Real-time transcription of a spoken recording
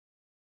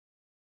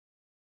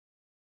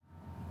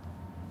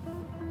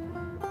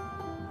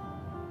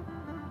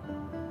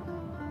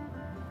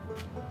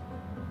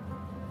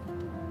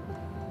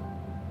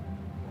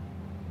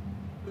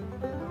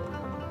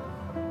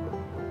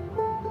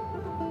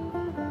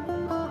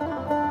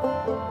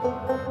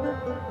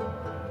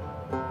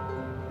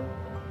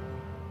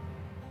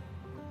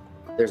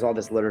there's all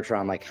this literature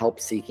on like help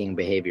seeking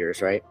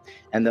behaviors, right?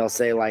 And they'll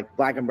say like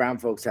Black and brown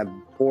folks have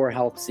poor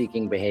health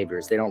seeking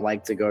behaviors. They don't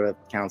like to go to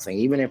counseling.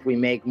 Even if we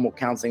make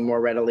counseling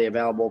more readily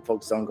available,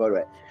 folks don't go to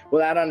it,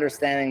 without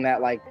understanding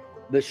that like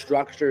the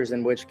structures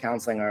in which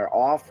counseling are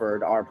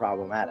offered are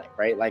problematic,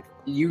 right? Like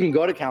you can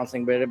go to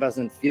counseling, but if it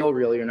doesn't feel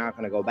real, you're not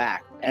going to go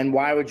back. And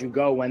why would you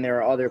go when there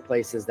are other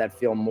places that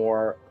feel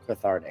more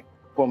cathartic?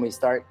 When we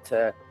start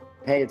to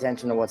pay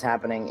attention to what's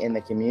happening in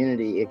the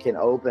community, it can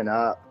open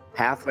up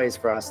pathways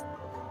for us.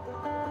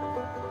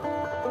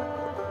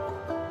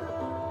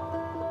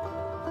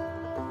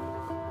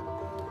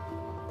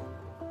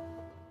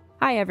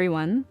 Hi,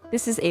 everyone.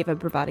 This is Ava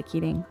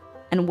Bravada-Keating,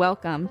 and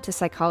welcome to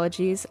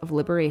Psychologies of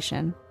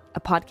Liberation, a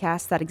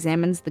podcast that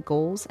examines the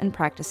goals and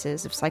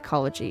practices of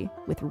psychology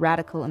with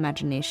radical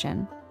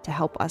imagination to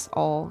help us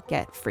all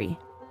get free.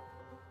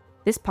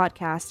 This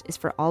podcast is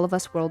for all of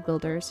us world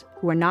builders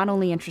who are not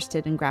only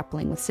interested in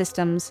grappling with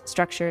systems,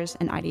 structures,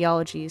 and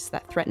ideologies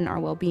that threaten our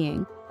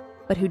well-being,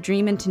 but who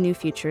dream into new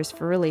futures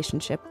for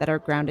relationship that are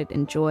grounded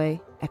in joy,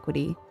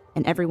 equity,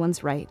 and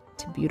everyone's right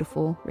to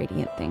beautiful,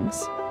 radiant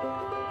things.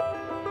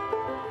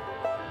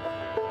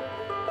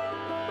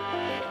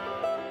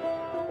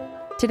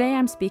 Today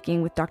I'm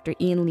speaking with Dr.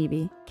 Ian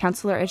Levy,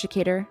 counselor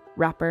educator,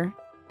 rapper,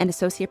 and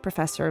associate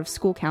professor of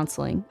school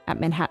counseling at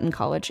Manhattan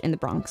College in the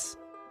Bronx.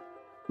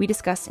 We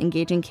discuss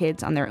engaging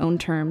kids on their own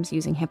terms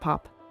using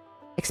hip-hop,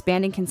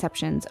 expanding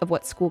conceptions of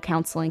what school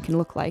counseling can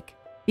look like,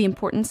 the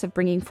importance of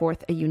bringing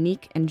forth a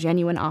unique and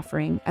genuine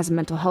offering as a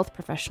mental health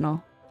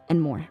professional,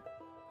 and more.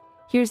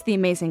 Here's the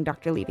amazing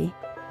Dr. Levy.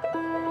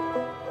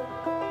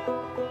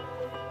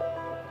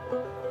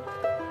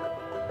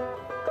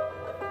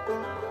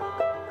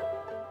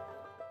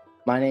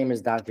 My name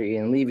is Dr.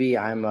 Ian Levy.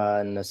 I'm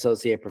an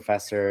associate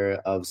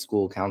professor of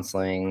school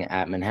counseling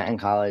at Manhattan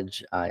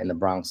College in the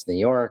Bronx, New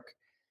York.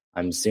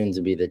 I'm soon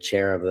to be the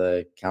chair of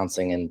the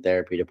counseling and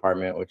therapy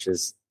department, which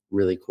is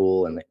really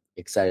cool and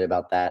excited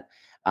about that.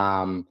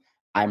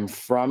 I'm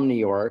from New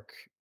York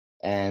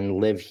and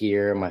live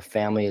here. My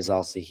family is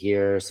also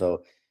here.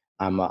 So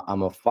I'm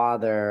a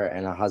father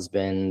and a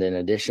husband in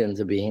addition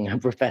to being a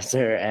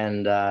professor.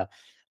 And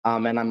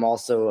I'm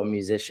also a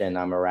musician.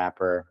 I'm a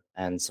rapper.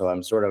 And so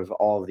I'm sort of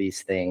all of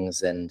these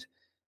things, and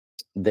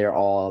they're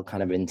all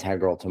kind of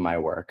integral to my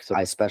work. So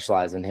I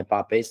specialize in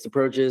hip-hop based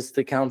approaches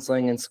to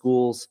counseling in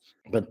schools,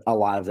 but a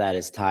lot of that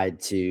is tied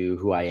to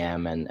who I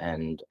am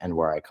and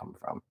where I come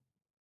from.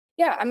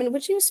 Yeah, I mean,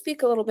 would you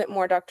speak a little bit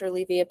more, Dr.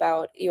 Levy,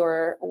 about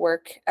your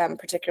work,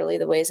 particularly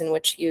the ways in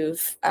which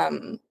you've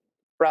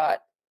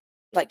brought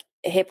like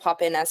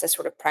hip-hop in as a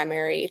sort of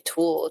primary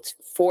tool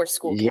for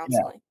school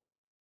counseling?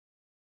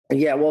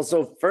 Yeah, well,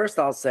 so first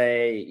I'll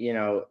say,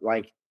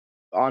 like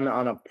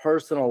on a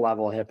personal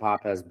level, hip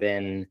hop has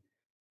been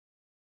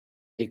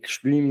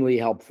extremely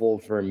helpful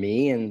for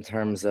me in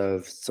terms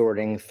of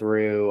sorting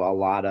through a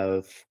lot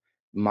of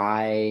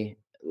my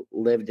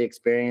lived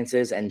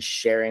experiences and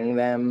sharing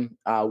them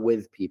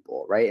with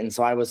people, right? And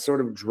so I was sort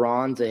of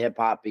drawn to hip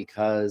hop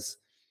because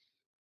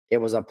it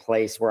was a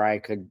place where I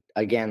could,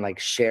 again, like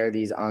share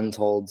these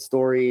untold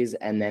stories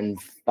and then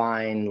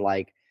find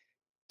like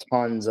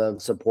tons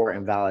of support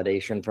and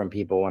validation from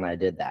people when I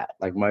did that.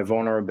 Like my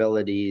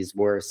vulnerabilities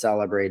were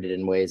celebrated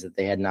in ways that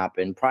they had not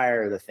been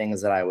prior. The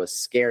things that I was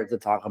scared to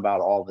talk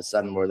about all of a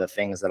sudden were the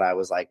things that I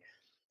was like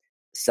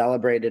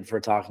celebrated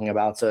for talking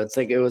about. So it's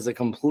like it was a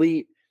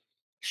complete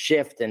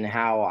shift in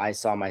how I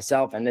saw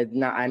myself. And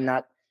I'm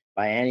not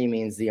by any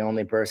means the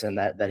only person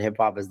that hip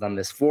hop has done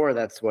this for.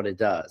 That's what it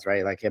does,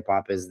 right? Like hip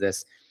hop is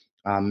this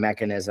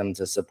mechanism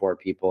to support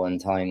people in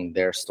telling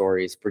their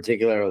stories,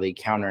 particularly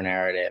counter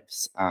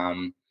narratives.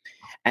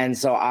 And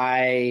so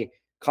I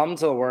come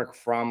to work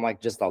from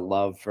like just a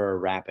love for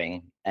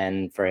rapping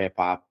and for hip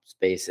hop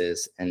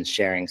spaces and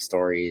sharing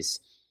stories.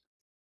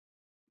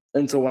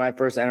 And so when I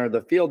first entered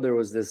the field, there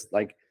was this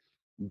like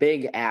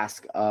big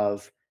ask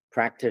of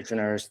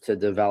practitioners to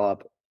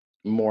develop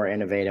more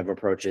innovative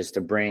approaches,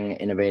 to bring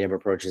innovative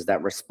approaches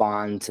that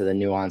respond to the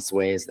nuanced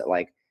ways that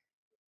like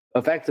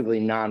effectively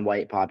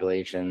non-white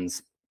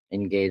populations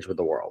engage with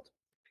the world.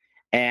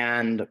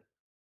 And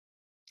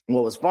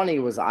what was funny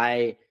was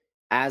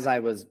as I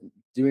was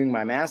doing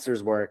my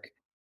master's work,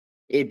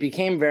 it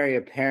became very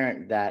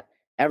apparent that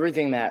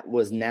everything that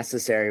was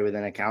necessary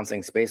within a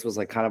counseling space was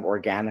like kind of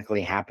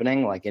organically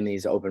happening, like in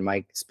these open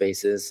mic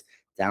spaces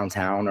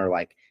downtown or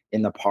like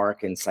in the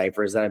park and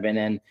ciphers that I've been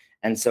in.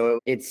 And so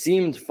it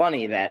seemed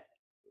funny that,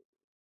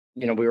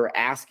 we were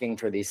asking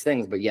for these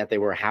things, but yet they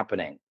were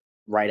happening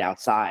right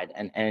outside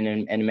and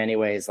in many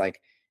ways, like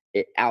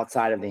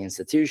outside of the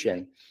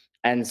institution.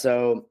 And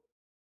so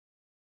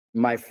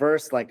my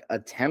first like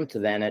attempt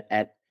then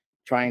at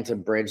trying to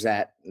bridge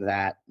that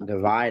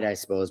divide, I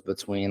suppose,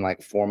 between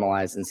like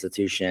formalized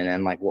institution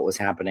and like what was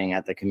happening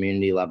at the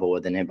community level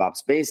within hip hop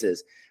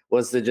spaces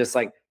was to just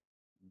like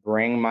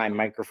bring my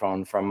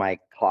microphone from my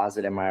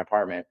closet in my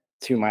apartment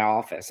to my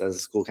office as a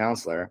school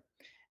counselor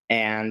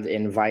and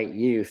invite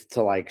youth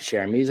to like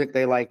share music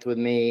they liked with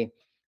me,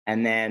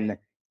 and then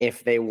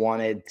if they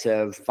wanted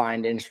to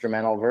find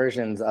instrumental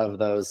versions of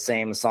those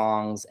same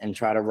songs and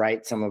try to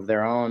write some of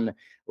their own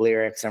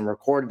lyrics and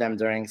record them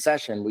during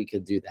session, we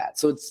could do that.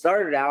 So it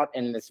started out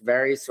in this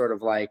very sort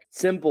of like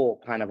simple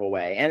kind of a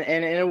way, and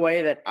in a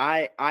way that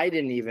I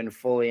didn't even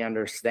fully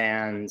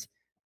understand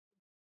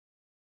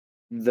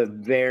the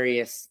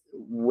various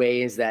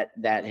ways that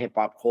hip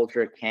hop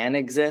culture can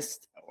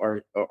exist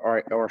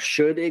or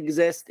should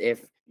exist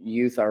if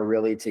youth are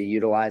really to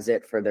utilize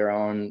it for their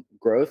own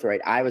growth,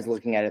 right? I was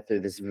looking at it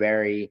through this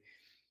very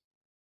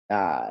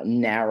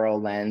narrow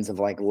lens of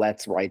like,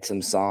 let's write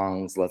some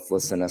songs, let's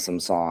listen to some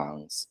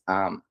songs,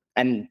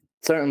 and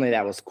certainly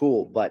that was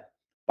cool, but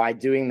by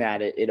doing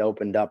that, it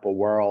opened up a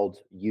world.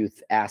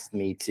 Youth asked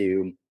me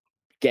to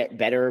get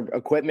better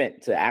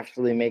equipment to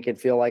actually make it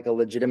feel like a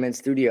legitimate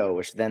studio,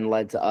 which then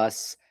led to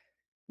us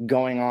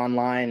going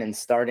online and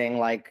starting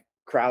like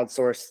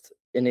crowdsourced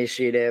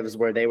initiatives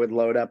where they would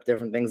load up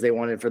different things they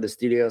wanted for the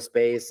studio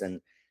space,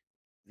 and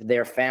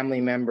their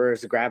family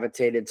members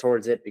gravitated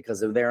towards it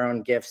because of their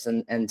own gifts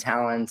and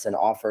talents, and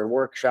offered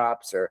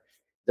workshops or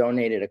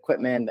donated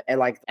equipment, and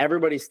like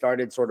everybody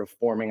started sort of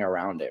forming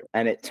around it,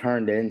 and it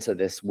turned into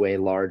this way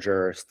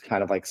larger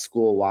kind of like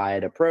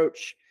school-wide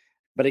approach,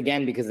 but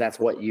again because that's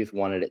what youth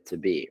wanted it to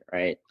be,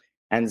 right?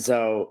 And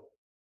so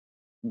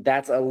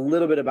that's a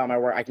little bit about my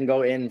work. I can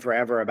go in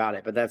forever about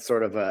it, but that's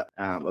sort of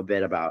a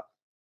bit about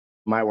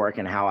my work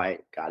and how I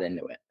got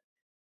into it.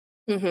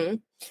 Mm-hmm.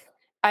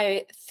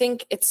 I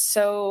think it's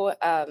so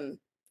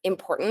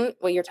important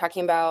what you're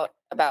talking about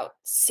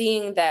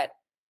seeing that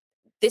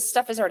this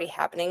stuff is already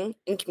happening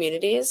in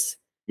communities,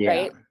 Yeah.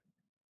 right?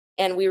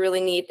 And we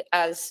really need,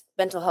 as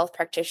mental health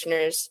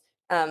practitioners,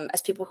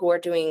 as people who are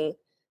doing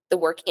the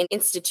work in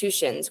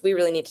institutions, we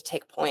really need to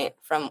take point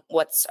from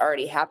what's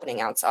already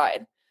happening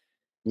outside.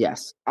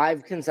 Yes,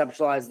 I've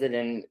conceptualized it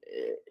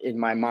in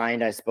my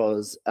mind, I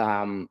suppose,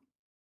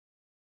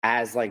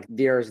 as like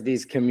there's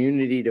these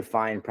community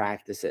defined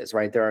practices,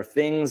 right? There are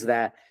things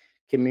that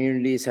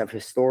communities have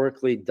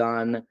historically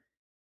done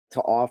to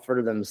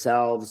offer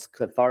themselves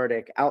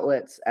cathartic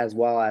outlets as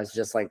well as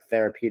just like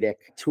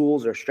therapeutic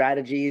tools or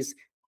strategies,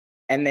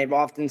 and they've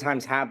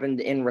oftentimes happened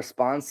in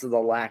response to the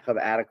lack of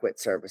adequate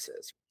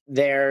services.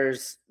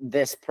 There's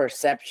this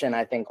perception,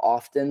 I think,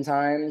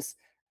 oftentimes,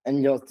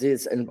 and you'll see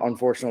this, and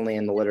unfortunately,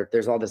 in the literature,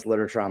 there's all this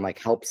literature on like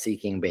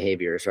help-seeking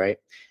behaviors, right?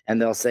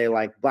 And they'll say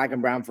like Black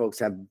and brown folks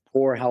have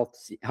poor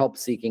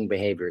help-seeking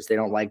behaviors. They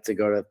don't like to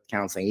go to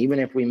counseling, even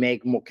if we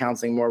make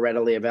counseling more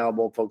readily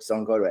available. Folks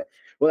don't go to it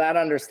without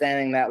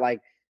understanding that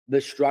like the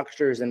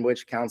structures in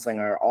which counseling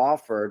are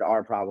offered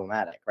are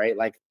problematic, right?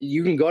 Like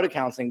you can go to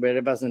counseling, but if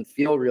it doesn't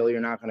feel real, you're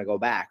not going to go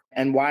back.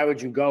 And why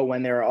would you go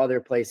when there are other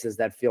places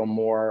that feel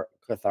more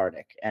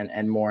cathartic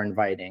and more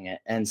inviting?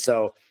 And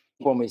so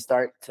when we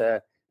start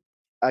to,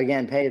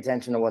 again, pay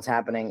attention to what's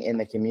happening in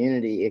the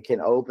community, it can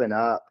open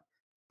up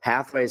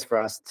pathways for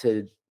us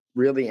to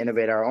really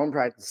innovate our own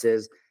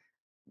practices.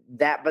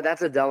 But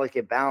that's a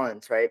delicate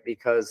balance, right?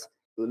 Because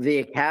the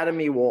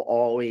academy will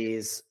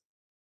always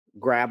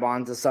grab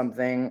onto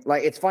something.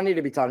 Like it's funny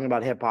to be talking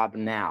about hip hop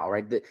now,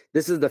 right?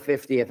 This is the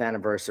 50th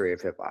anniversary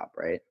of hip hop,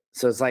 right?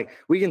 So it's like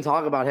we can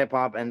talk about hip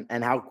hop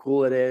and how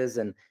cool it is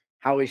and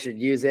how we should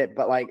use it,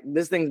 but like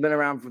this thing's been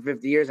around for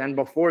 50 years, and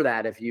before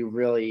that, if you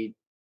really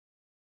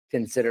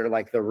consider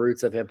like the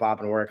roots of hip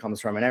hop and where it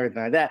comes from and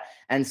everything like that.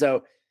 And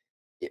so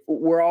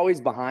we're always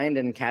behind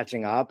and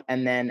catching up,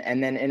 and then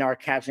in our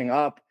catching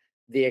up,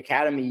 the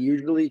academy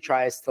usually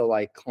tries to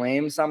like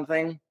claim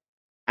something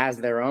as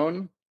their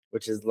own,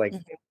 which is like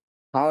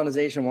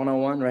colonization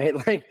 101, right?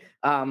 Like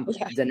Yeah.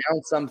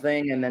 denounce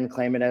something and then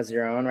claim it as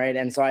your own, right?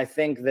 And so I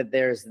think that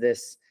there's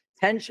this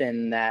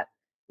tension that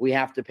we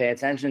have to pay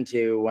attention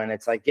to when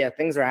it's like, yeah,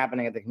 things are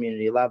happening at the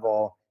community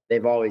level.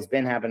 They've always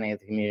been happening at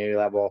the community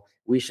level.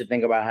 We should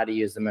think about how to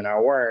use them in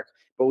our work,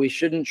 but we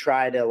shouldn't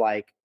try to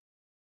like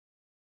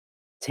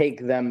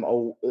take them.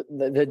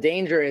 The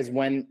danger is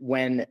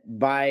when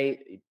by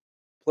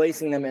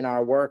placing them in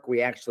our work,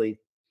 we actually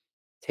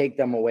take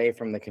them away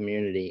from the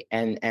community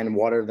and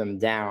water them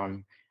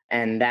down.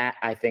 And that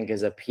I think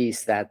is a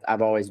piece that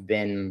I've always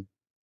been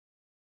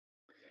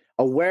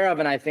aware of,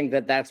 and I think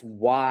that that's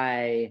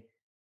why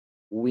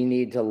we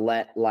need to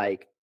let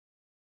like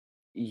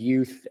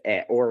youth,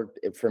 or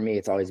for me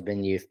it's always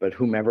been youth, but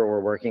whomever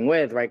we're working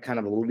with, right, kind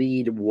of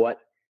lead what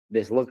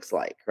this looks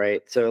like,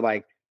 right? So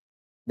like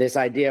this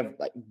idea of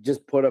like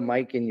just put a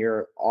mic in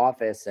your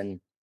office and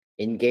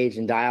engage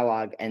in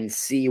dialogue and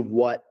see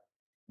what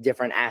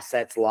different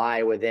assets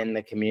lie within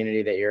the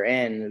community that you're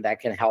in that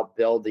can help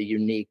build a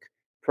unique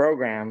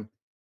program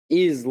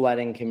is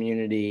letting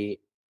community,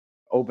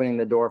 opening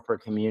the door for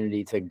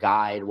community to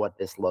guide what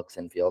this looks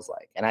and feels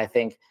like. And I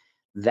think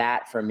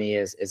that for me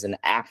is an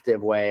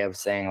active way of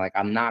saying like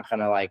I'm not going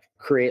to like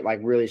create like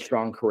really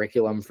strong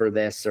curriculum for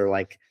this or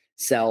like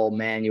sell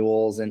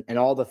manuals and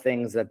all the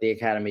things that the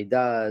academy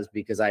does,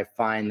 because I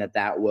find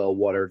that will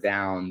water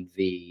down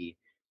the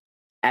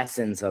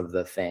essence of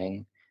the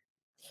thing.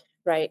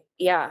 Right.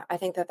 Yeah. I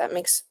think that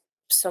makes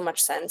so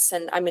much sense.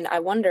 And I mean, I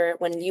wonder,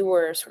 when you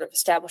were sort of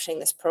establishing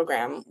this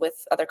program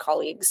with other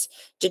colleagues,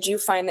 did you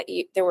find that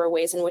there were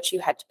ways in which you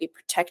had to be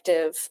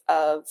protective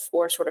of,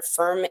 or sort of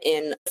firm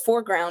in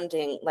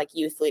foregrounding like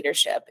youth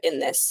leadership in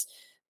this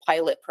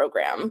pilot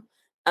program?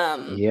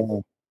 Um,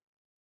 Yeah.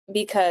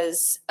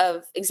 because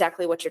of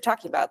exactly what you're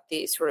talking about,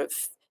 the sort of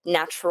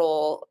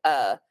natural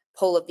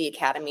pull of the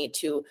academy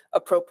to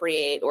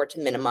appropriate or to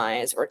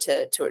minimize or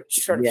to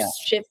sort of Yeah.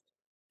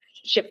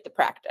 shift the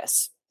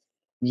practice.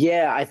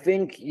 Yeah. I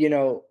think,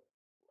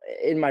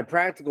 in my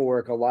practical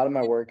work, a lot of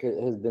my work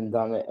has been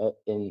done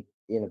in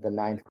the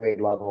ninth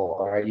grade level,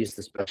 or I used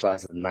to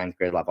specialize at the ninth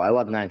grade level. I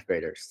love ninth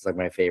graders. It's like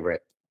my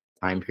favorite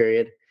time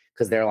period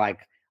because they're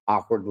like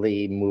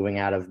awkwardly moving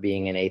out of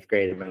being in eighth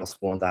grade and middle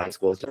school into high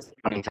school. It's just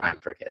a funny time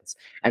for kids,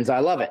 and so I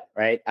love it.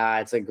 Right,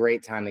 it's a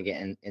great time to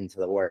get into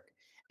the work.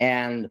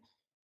 And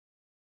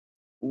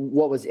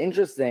what was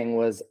interesting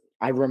was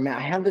I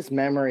have this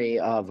memory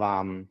of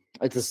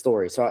it's a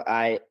story. So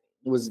I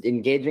was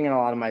engaging in a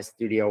lot of my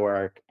studio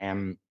work,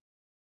 and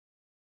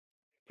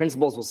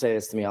principals will say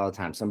this to me all the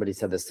time. Somebody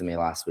said this to me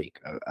last week.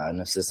 An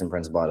assistant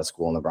principal at a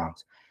school in the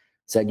Bronx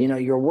said,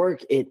 your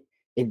work, it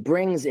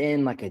brings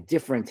in like a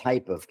different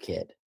type of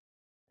kid,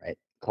 right?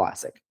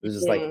 Classic. It was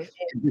just like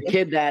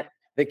Mhm.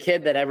 the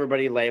kid that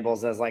everybody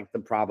labels as like the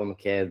problem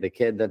kid, the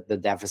kid that the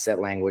deficit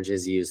language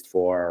is used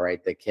for,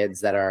 right? The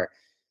kids that are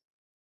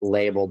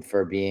labeled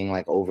for being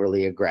like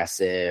overly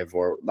aggressive,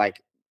 or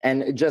like,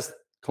 and just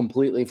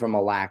completely from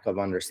a lack of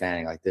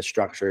understanding like the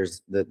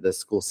structures, the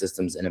school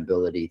system's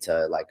inability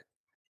to like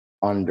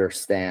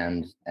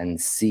understand and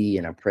see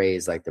and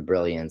appraise like the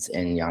brilliance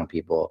in young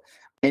people.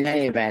 In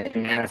any event, it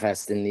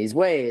manifests in these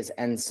ways.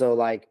 And so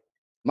like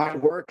my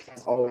work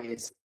has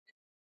always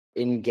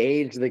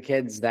engaged the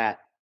kids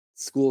that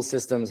school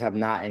systems have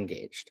not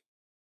engaged.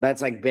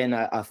 That's like been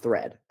a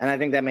thread. And I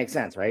think that makes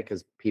sense, right?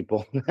 Because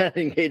people that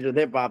engage with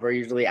hip hop are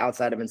usually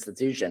outside of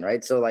institution,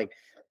 right? So like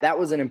that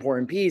was an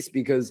important piece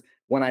because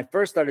when I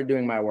first started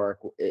doing my work,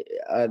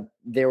 I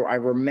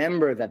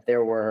remember that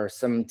there were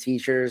some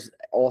teachers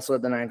also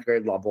at the ninth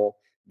grade level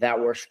that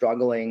were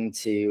struggling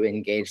to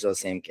engage those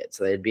same kids.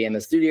 So they'd be in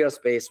the studio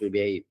space, we'd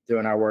be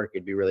doing our work,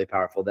 it'd be really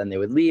powerful. Then they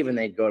would leave and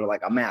they'd go to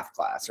like a math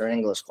class or an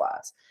English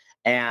class,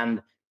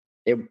 and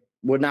it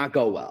would not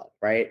go well,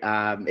 right?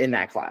 In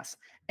that class.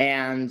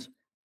 And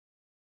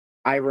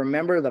I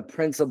remember the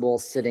principal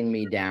sitting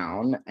me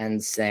down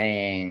and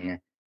saying,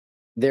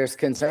 there's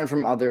concern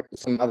from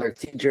some other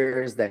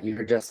teachers that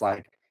you're just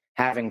like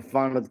having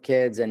fun with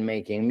kids and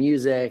making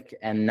music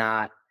and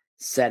not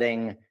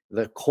setting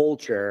the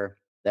culture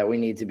that we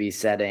need to be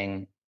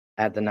setting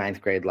at the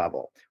ninth grade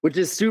level, which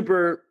is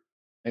super,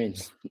 I mean,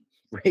 just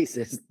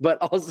racist, but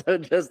also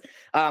just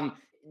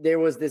there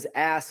was this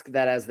ask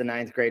that as the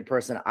ninth grade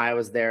person, I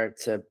was there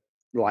to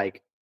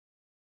like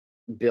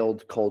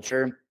build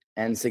culture,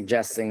 and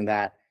suggesting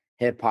that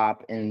hip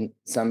hop in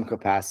some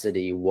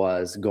capacity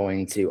was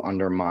going to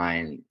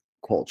undermine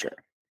culture,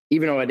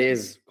 even though it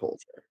is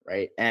culture,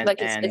 right? And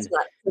Like it's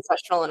not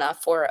professional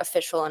enough or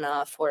official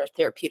enough or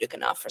therapeutic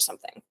enough or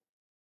something.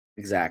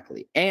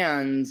 exactly,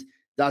 and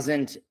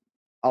doesn't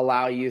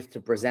allow youth to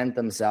present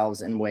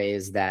themselves in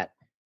ways that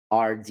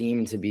are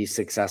deemed to be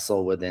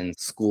successful within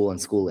school and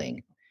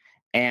schooling.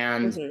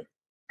 And Mhm.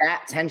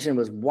 that tension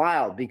was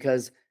wild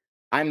because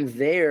I'm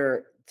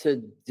there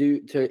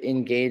to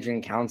engage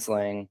in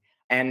counseling,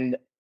 and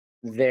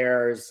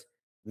there's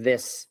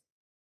this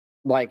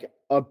like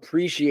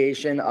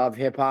appreciation of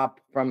hip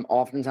hop from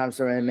oftentimes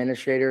from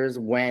administrators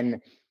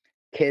when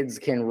kids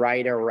can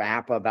write a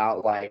rap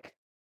about like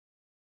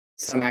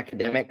some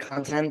academic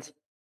content,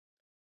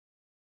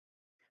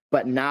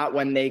 but not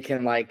when they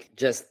can like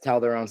just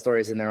tell their own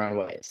stories in their own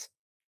ways,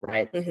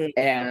 right? Mhm.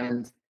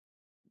 And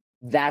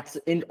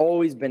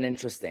always been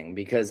interesting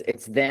because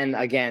it's then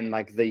again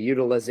like the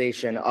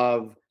utilization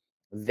of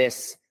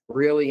this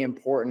really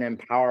important and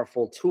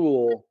powerful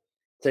tool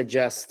to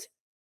just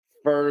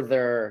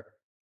further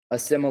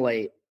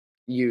assimilate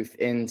youth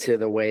into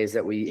the ways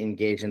that we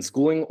engage in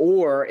schooling,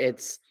 or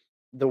it's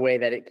the way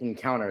that it can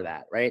counter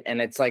that, right? And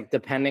it's like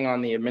depending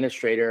on the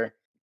administrator,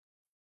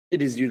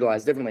 it is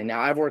utilized differently.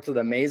 Now I've worked with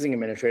amazing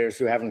administrators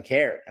who haven't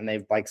cared, and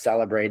they've like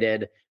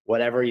celebrated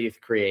whatever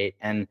youth create.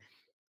 And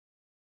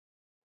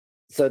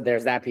so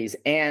there's that piece,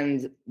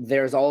 and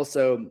there's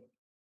also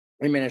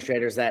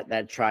administrators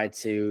that try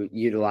to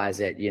utilize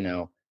it,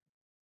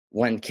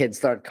 when kids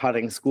start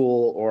cutting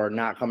school or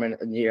not coming,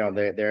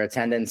 their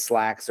attendance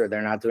slacks or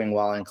they're not doing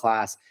well in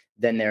class.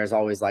 Then there's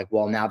always like,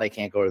 well, now they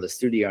can't go to the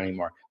studio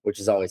anymore, which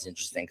is always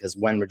interesting because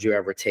when would you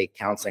ever take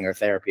counseling or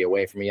therapy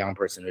away from a young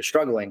person who's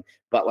struggling?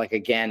 But like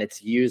again,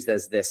 it's used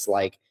as this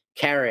like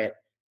carrot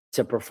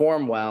to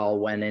perform well,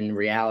 when in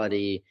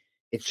reality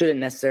it shouldn't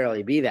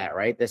necessarily be that,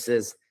 right? This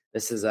is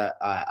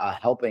a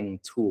helping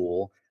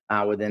tool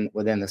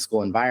within the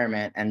school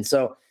environment. And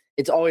so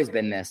it's always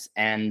been this.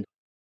 And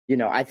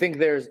I think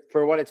there's,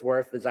 for what it's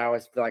worth, is I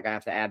always feel like I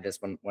have to add this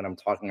when I'm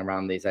talking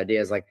around these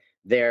ideas, like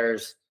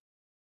there's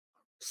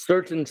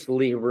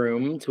certainly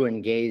room to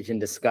engage in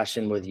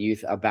discussion with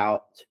youth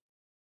about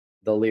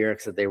the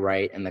lyrics that they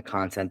write and the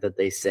content that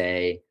they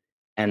say,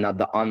 and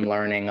the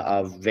unlearning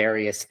of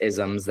various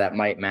isms that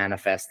might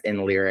manifest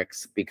in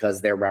lyrics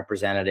because they're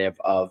representative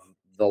of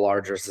the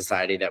larger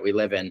society that we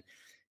live in.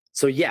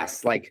 So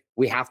yes, like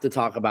we have to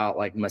talk about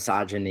like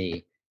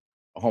misogyny,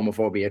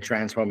 homophobia,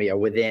 transphobia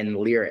within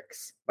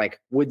lyrics, like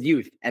with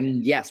youth.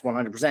 And yes,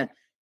 100%.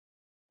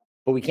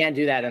 But we can't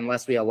do that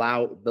unless we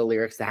allow the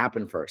lyrics to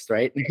happen first,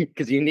 right?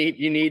 Because you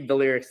need the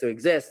lyrics to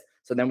exist,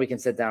 so then we can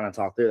sit down and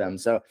talk through them.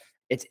 So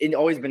it's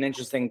always been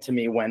interesting to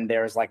me when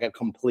there's like a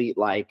complete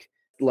like,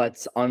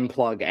 let's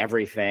unplug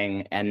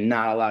everything and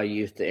not allow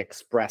youth to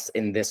express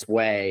in this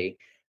way,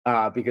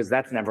 because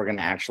that's never going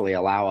to actually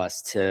allow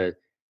us to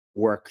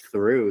work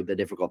through the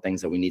difficult things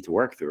that we need to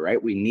work through,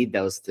 right? We need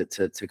those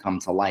to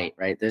come to light,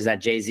 right? There's that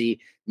Jay-Z,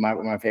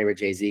 my favorite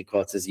Jay-Z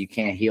quotes is, you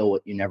can't heal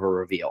what you never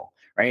reveal,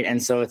 right?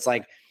 And so it's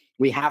like,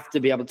 we have to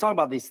be able to talk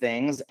about these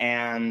things,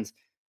 and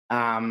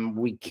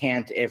we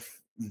can't if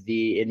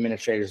the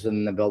administrators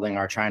within the building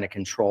are trying to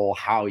control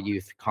how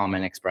youth come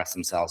and express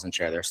themselves and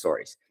share their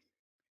stories.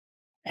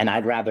 And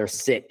I'd rather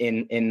sit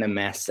in the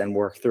mess and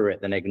work through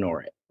it than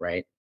ignore it,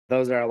 right?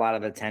 Those are a lot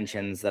of the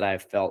tensions that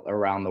I've felt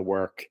around the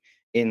work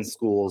in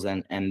schools,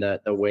 and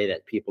the way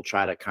that people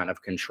try to kind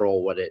of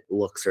control what it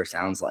looks or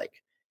sounds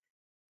like.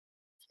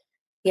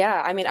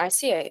 Yeah, I mean, I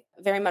see a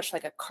very much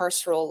like a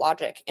carceral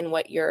logic in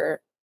what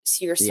you're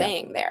Yeah.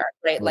 saying there,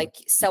 right? Yeah. Like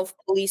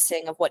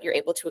self-policing of what you're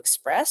able to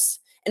express.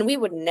 And we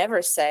would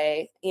never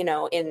say,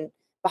 in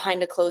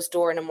behind a closed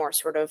door in a more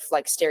sort of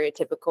like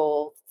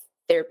stereotypical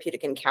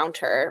therapeutic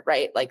encounter,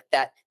 right? Like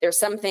that there's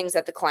some things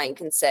that the client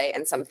can say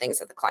and some things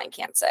that the client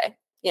can't say,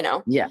 you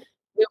know? Yeah.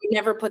 We would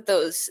never put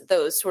those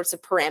sorts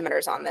of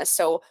parameters on this.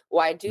 So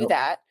why do Nope.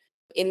 that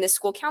in this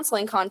school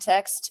counseling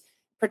context,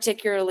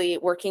 particularly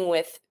working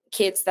with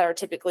kids that are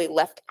typically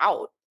left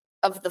out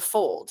of the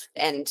fold?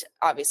 And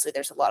obviously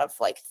there's a lot of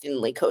like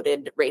thinly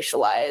coded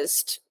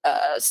racialized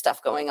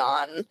stuff going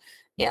on.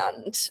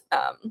 And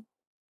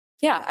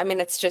yeah, I mean,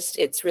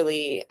 it's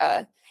really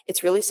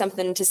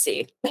something to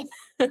see.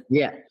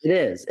 Yeah,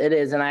 it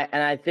is. And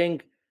I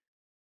think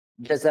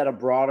just at a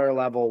broader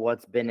level,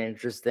 what's been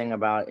interesting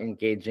about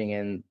engaging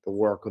in the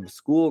work of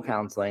school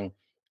counseling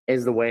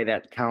is the way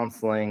that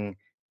counseling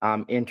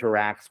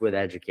interacts with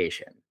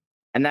education.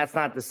 And that's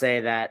not to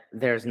say that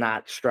there's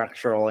not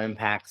structural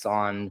impacts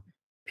on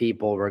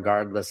people,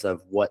 regardless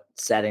of what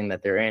setting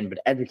that they're in. But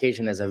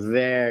education is a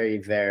very,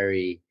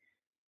 very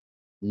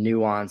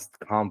nuanced,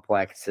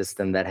 complex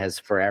system that has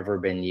forever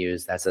been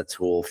used as a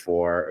tool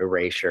for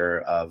erasure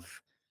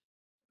of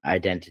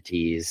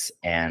identities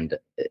and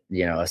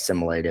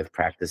assimilative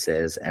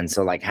practices. And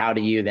so like, how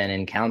do you then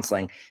in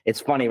counseling,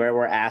 it's funny, right?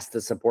 We're asked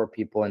to support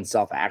people in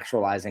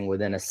self-actualizing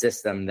within a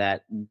system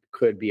that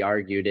could be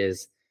argued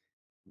is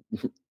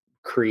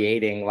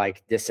creating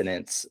like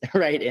dissonance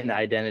right in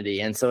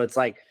identity. And so it's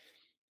like,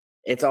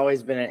 it's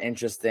always been an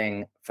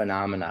interesting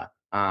phenomena.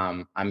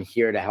 I'm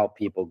here to help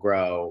people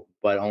grow,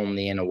 but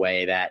only in a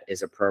way that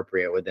is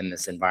appropriate within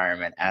this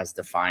environment as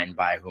defined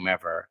by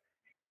whomever.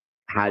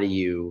 How do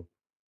you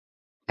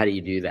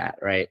do that,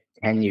 right?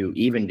 Can you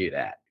even do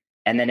that?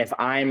 And then if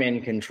I'm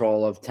in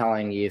control of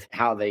telling youth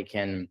how they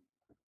can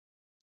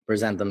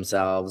present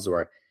themselves,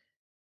 or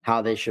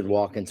how they should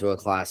walk into a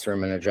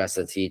classroom and address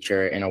a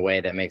teacher in a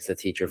way that makes the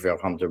teacher feel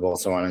comfortable,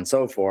 so on and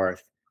so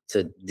forth,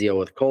 to deal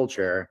with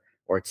culture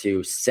or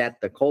to set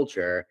the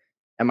culture,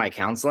 am I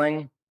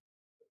counseling?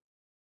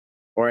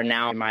 Or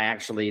now am I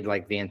actually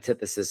like the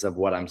antithesis of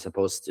what I'm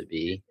supposed to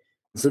be?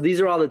 So these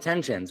are all the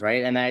tensions,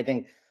 right? And I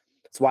think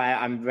that's why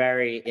I'm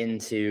very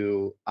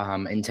into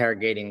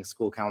interrogating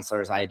school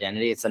counselors'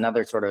 identity. It's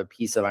another sort of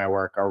piece of my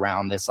work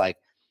around this, like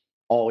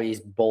always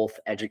both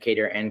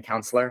educator and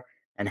counselor,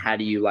 and how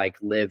do you like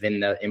live in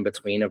the in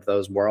between of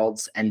those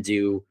worlds and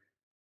do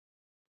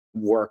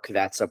work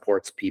that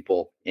supports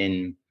people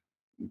in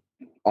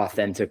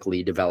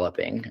authentically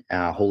developing,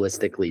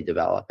 holistically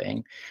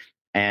developing.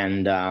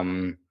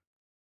 And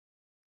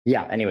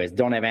yeah, anyways,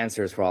 don't have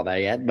answers for all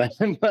that yet, but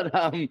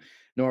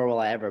nor will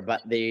I ever.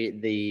 But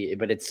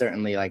but it's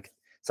certainly like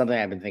something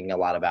I've been thinking a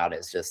lot about,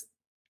 is just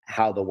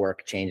how the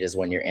work changes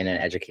when you're in an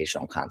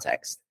educational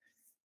context.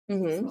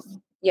 Mm-hmm.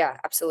 Yeah,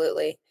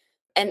 absolutely.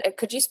 And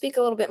could you speak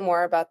a little bit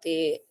more about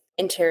the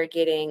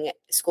interrogating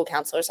school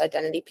counselors'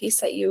 identity piece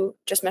that you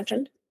just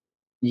mentioned?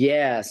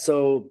 Yeah,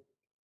 so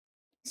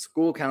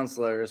school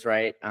counselors,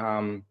 right?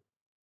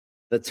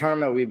 The term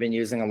that we've been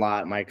using a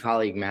lot, my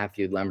colleague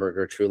Matthew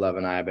Lemberger, True Love,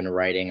 and I have been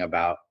writing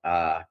about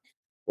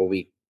what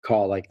we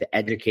call like the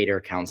educator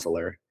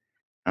counselor,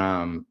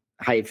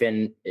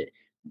 hyphen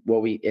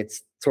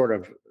it's sort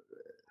of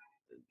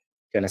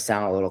going to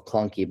sound a little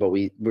clunky, but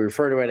we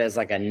refer to it as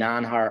like a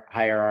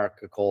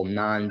non-hierarchical,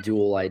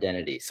 non-dual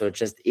identity. So it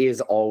just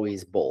is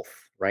always both,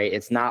 right?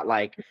 It's not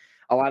like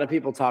a lot of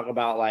people talk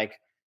about like,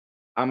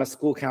 I'm a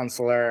school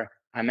counselor,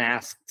 I'm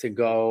asked to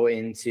go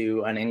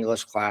into an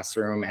English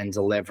classroom and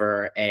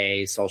deliver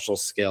a social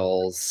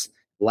skills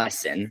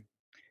lesson.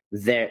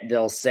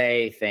 They'll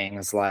say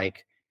things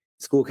like,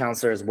 school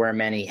counselors wear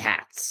many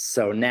hats.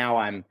 So now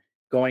I'm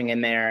going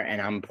in there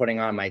and I'm putting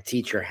on my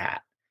teacher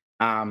hat.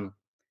 Um,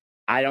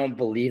 I don't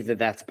believe that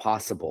that's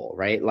possible,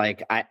 right?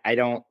 Like I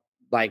don't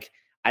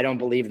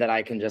believe that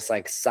I can just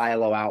like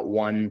silo out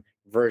one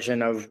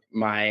version of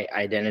my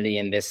identity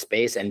in this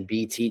space and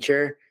be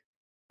teacher.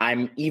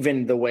 I'm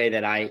even the way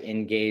that I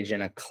engage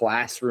in a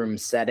classroom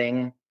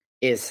setting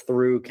is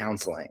through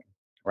counseling,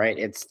 right?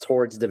 It's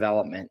towards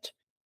development.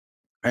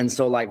 And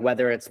so, like,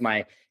 whether it's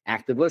my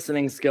active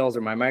listening skills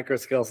or my micro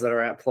skills that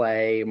are at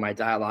play, my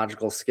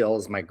dialogical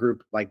skills, my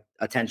group, like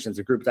attention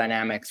to group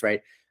dynamics,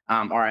 right,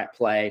 are at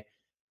play,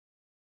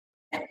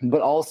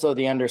 but also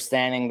the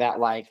understanding that,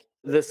 like,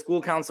 the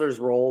school counselor's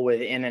role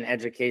within an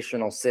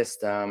educational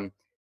system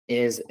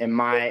is, in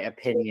my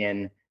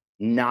opinion,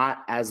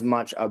 not as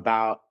much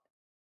about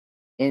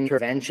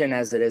intervention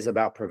as it is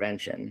about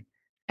prevention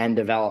and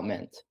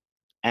development.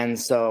 And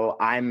so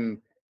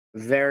I'm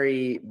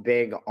very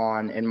big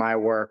on in my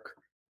work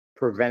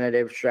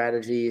preventative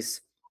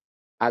strategies.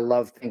 I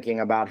love thinking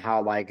about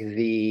how like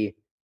the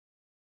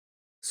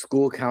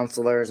school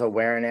counselor's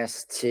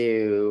awareness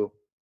to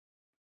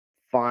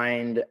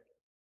find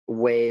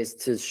ways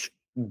to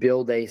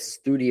build a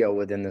studio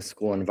within the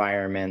school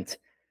environment,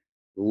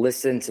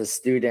 listen to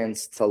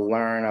students to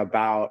learn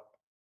about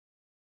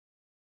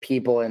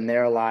people in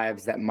their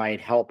lives that might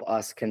help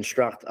us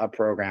construct a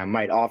program,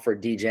 might offer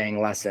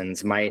DJing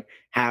lessons, might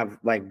have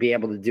like be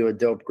able to do a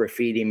dope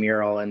graffiti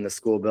mural in the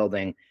school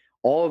building.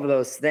 All of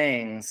those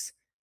things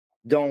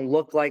don't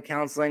look like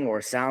counseling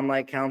or sound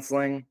like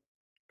counseling,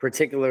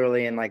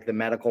 particularly in like the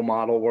medical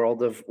model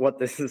world of what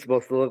this is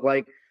supposed to look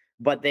like,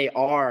 but they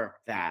are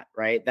that,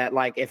 right? That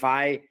like if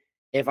I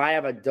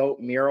have a dope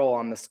mural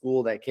on the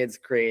school that kids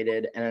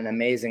created and an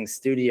amazing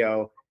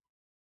studio,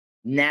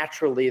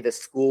 naturally the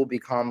school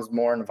becomes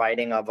more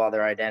inviting of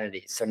other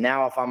identities. So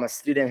now if I'm a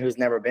student who's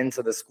never been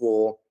to the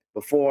school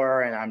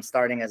before and I'm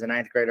starting as a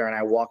ninth grader and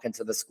I walk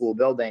into the school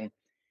building,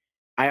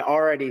 I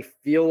already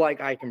feel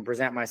like I can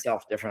present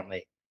myself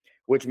differently,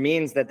 which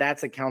means that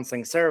that's a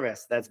counseling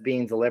service that's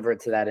being delivered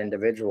to that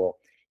individual,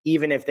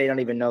 even if they don't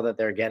even know that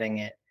they're getting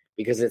it,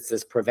 because it's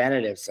this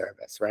preventative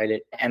service,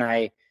 right? And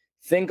I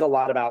think a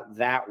lot about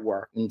that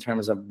work in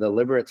terms of the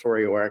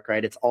liberatory work,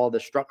 right? It's all the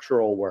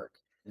structural work,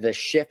 the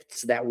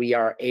shifts that we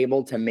are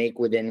able to make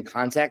within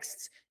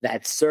contexts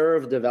that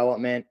serve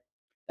development,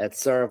 that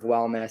serve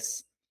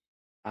wellness,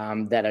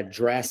 that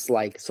address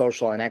like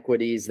social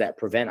inequities that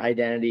prevent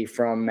identity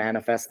from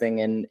manifesting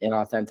in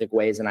authentic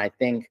ways. And I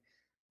think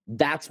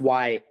that's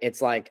why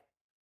it's like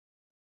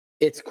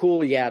it's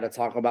cool, yeah, to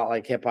talk about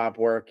like hip hop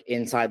work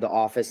inside the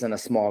office in a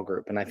small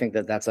group. And I think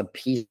that that's a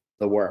piece of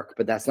the work,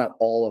 but that's not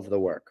all of the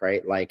work,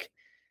 right? Like,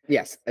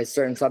 yes, a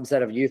certain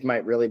subset of youth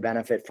might really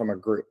benefit from a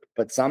group,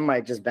 but some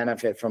might just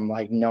benefit from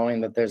like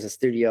knowing that there's a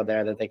studio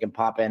there that they can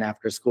pop in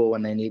after school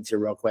when they need to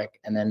real quick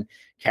and then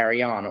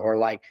carry on, or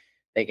like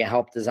they can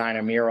help design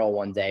a mural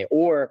one day,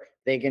 or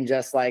they can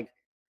just like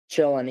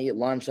chill and eat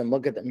lunch and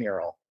look at the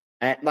mural.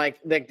 And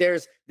like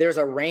there's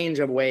a range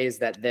of ways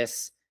that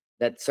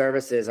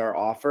services are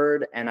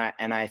offered, and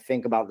I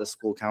think about the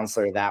school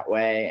counselor that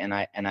way, and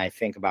I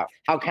think about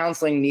how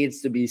counseling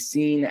needs to be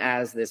seen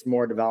as this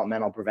more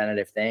developmental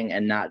preventative thing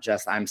and not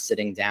just I'm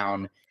sitting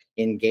down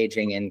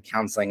engaging in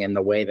counseling in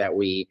the way that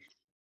we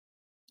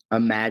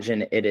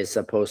imagine it is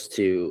supposed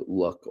to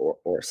look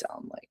or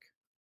sound like.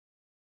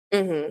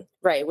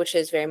 Right, which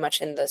is very much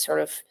in the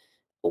sort of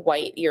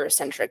white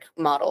Eurocentric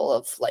model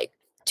of like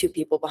two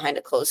people behind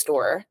a closed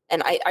door.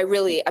 And I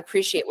really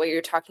appreciate what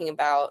you're talking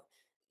about.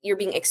 You're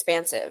being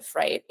expansive,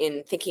 right,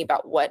 in thinking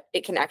about what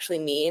it can actually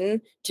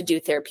mean to do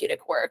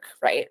therapeutic work,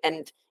 right?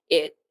 And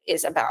it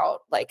is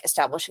about like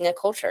establishing a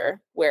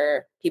culture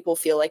where people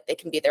feel like they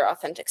can be their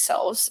authentic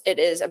selves. It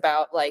is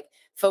about like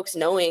folks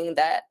knowing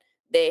that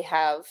they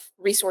have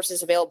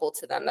resources available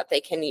to them that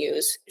they can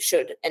use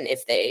should and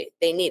if they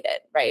need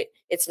it, right?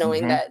 It's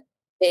knowing Mm-hmm. that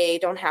they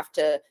don't have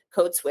to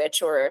code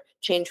switch or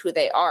change who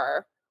they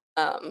are,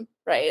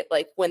 right?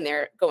 Like when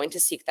they're going to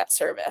seek that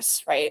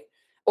service, right?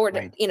 Or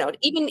Right. you know,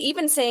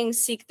 even saying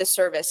seek the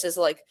service is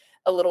like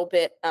a little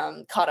bit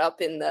caught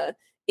up in the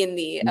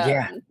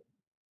Yeah.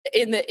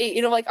 in the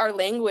you know, like our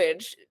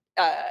language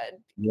uh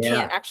can't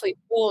Yeah. actually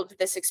hold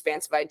this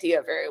expansive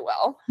idea very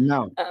well.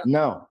 No. um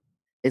No.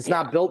 It's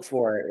not yeah. built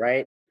for it,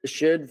 right?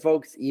 Should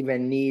folks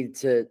even need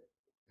to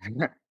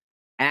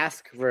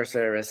ask for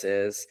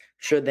services?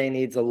 Should they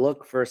need to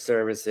look for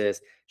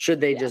services? Should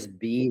they Yeah. just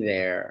be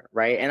there?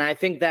 Right. And I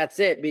think that's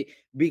it.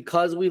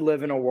 Because we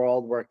live in a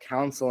world where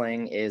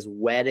counseling is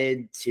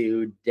wedded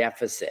to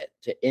deficit,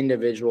 to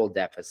individual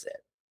deficit.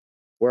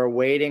 We're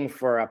waiting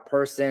for a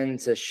person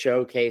to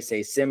showcase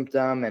a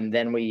symptom and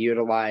then we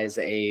utilize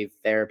a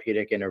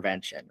therapeutic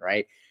intervention,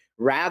 right?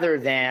 Rather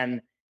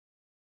than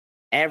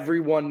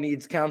everyone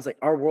needs counseling.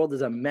 Our world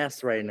is a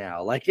mess right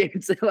now. Like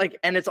it's like,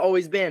 and it's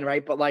always been,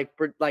 right? But like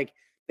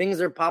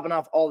things are popping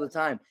off all the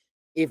time.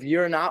 If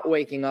you're not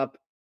waking up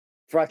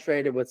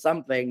frustrated with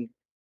something,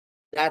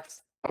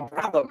 that's a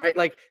problem, right?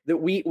 Like that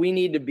we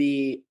need to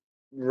be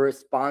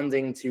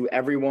responding to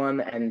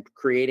everyone and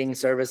creating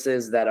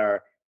services that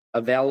are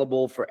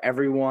available for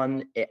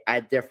everyone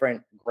at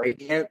different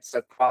gradients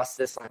across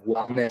this like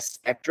wellness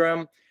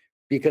spectrum,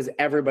 because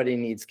everybody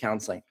needs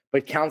counseling.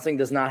 But counseling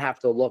does not have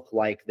to look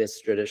like this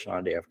traditional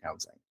idea of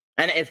counseling.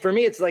 And for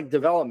me, it's like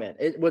development.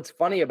 What's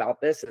funny about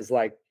this is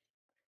like,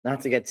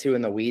 not to get too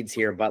in the weeds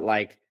here, but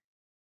like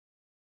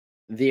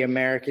the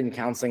American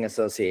Counseling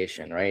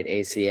Association, right?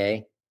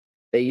 ACA.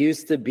 They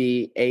used to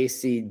be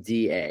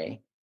ACDA.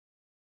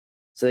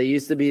 So they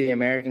used to be the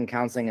American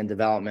Counseling and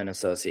Development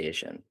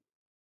Association.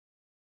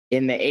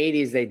 In the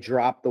 80s, they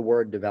dropped the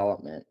word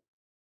development.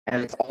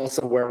 And it's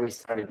also where we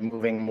started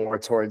moving more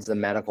towards the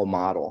medical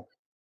model.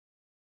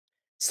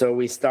 So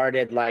we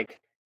started like,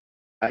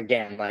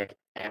 again, like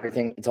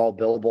everything, it's all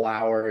billable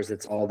hours.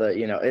 It's all the,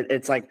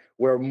 it's like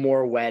we're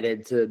more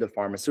wedded to the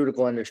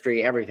pharmaceutical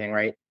industry, everything,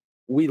 right?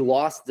 We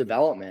lost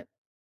development,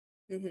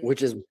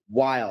 which is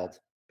wild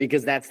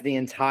because that's the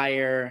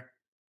entire,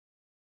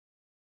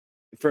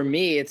 for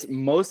me, it's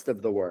most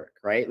of the work,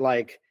 right?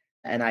 Like,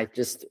 and I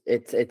just,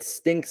 it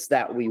stinks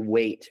that we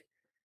wait.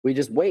 We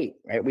just wait,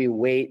 right? We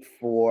wait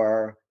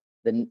for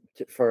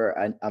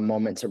a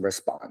moment to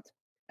respond.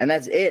 And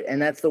that's it.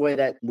 And that's the way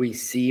that we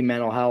see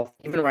mental health,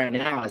 even right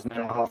now, as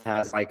mental health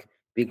has like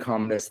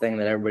become this thing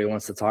that everybody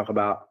wants to talk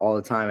about all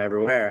the time,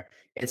 everywhere.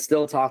 It's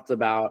still talked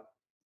about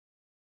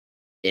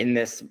in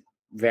this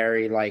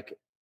very like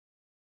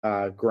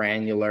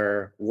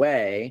granular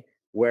way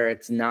where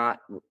it's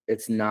not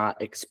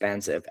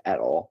expensive at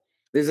all.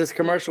 There's this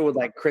commercial with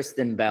like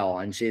Kristen Bell,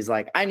 and she's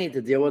like, I need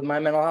to deal with my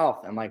mental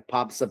health, and like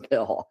pops a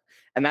pill.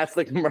 And that's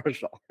the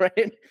commercial,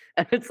 right?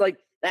 And it's like,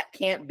 that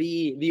can't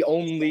be the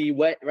only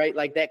way, right?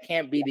 Like that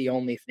can't be the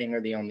only thing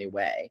or the only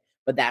way,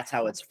 but that's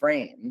how it's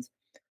framed.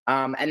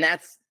 And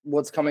that's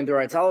what's coming through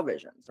our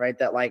televisions, right?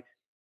 That like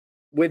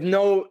with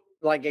no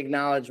like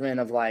acknowledgement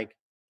of like,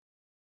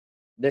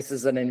 this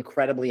is an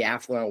incredibly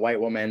affluent white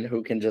woman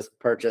who can just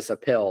purchase a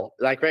pill,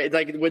 like, right,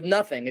 like with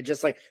nothing. It's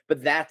just like,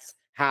 but that's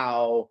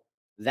how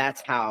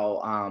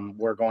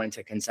we're going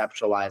to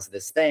conceptualize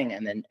this thing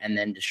and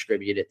then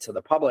distribute it to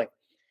the public.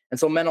 And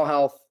so mental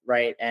health,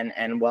 right, and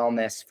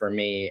wellness for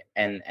me,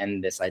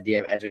 and this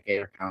idea of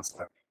educator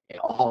counselor, it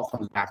all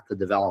comes back to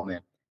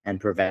development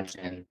and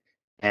prevention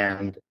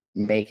and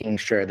making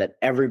sure that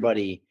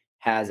everybody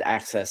has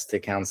access to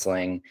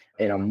counseling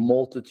in a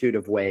multitude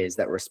of ways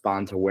that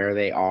respond to where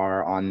they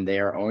are on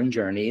their own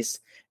journeys.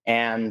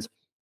 And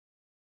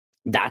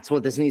that's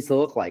what this needs to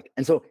look like.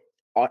 And so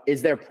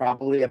is there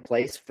probably a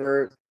place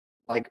for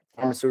like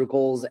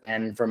pharmaceuticals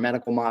and for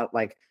medical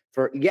like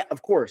for, yeah,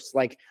 of course.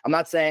 Like, I'm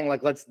not saying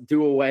like, let's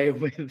do away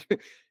with,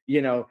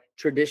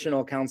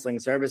 traditional counseling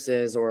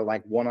services or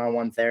like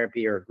one-on-one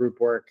therapy or group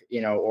work,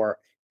 or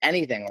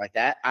anything like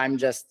that. I'm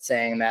just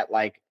saying that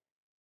like,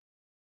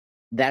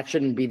 that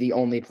shouldn't be the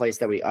only place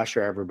that we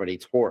usher everybody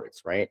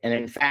towards, right? And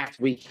in fact,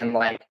 we can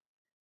like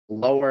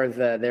lower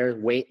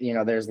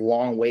there's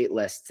long wait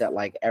lists at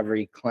like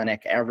every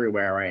clinic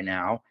everywhere right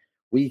now.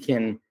 We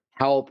can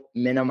help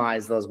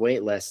minimize those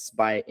wait lists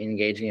by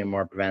engaging in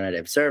more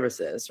preventative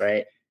services,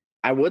 right?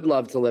 I would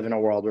love to live in a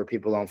world where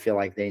people don't feel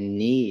like they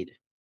need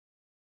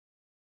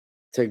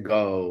to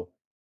go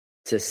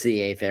to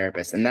see a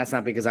therapist. And that's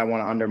not because I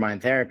want to undermine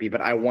therapy,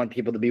 but I want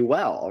people to be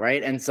well,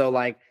 right? And so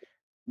like,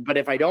 but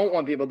if I don't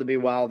want people to be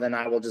well, then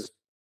I will just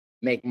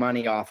make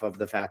money off of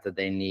the fact that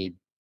they need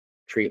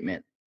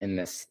treatment in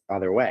this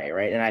other way,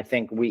 right? And I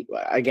think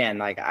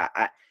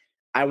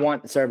I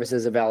want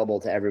services available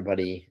to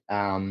everybody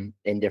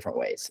in different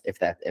ways, if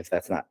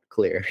that's not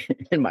clear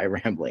in my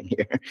rambling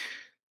here.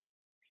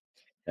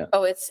 Yeah.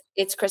 Oh,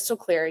 it's crystal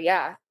clear,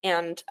 yeah.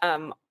 And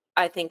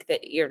I think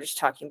that you're just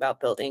talking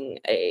about building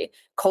a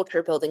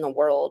culture, building a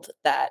world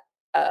that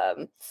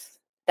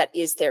that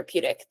is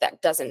therapeutic,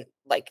 that doesn't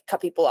like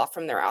cut people off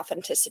from their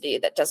authenticity,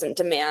 that doesn't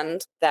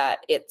demand that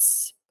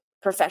it's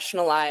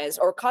professionalized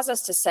or cause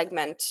us to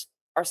segment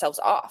ourselves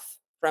off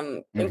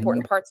from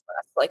important parts of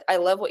us. Like, I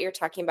love what you're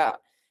talking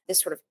about,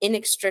 this sort of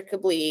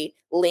inextricably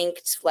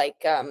linked,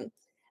 like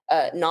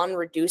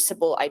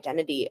non-reducible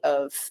identity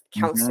of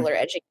counselor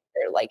educator.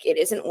 Like, it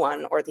isn't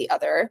one or the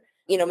other.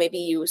 Maybe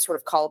you sort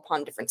of call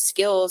upon different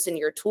skills in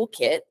your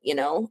toolkit,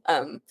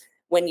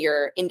 when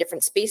you're in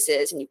different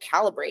spaces and you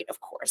calibrate,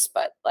 of course,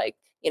 but like,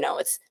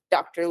 it's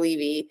Dr.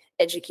 Levy,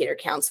 educator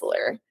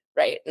counselor,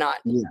 right? Not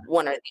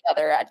one or the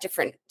other at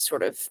different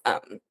sort of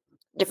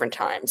different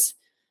times.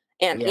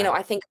 And,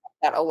 I think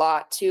that a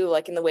lot too,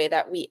 like in the way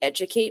that we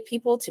educate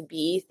people to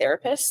be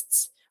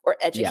therapists or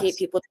educate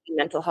people to be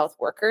mental health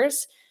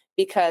workers,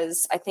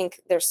 because I think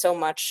there's so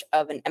much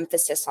of an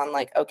emphasis on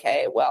like,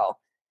 okay,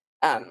 well,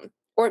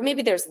 or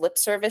maybe there's lip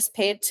service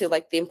paid to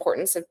like the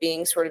importance of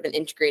being sort of an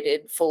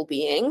integrated full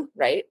being,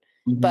 right?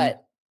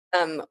 But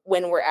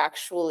when we're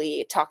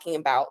actually talking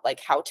about like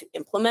how to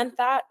implement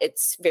that,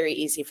 it's very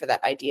easy for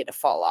that idea to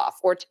fall off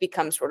or to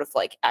become sort of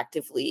like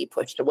actively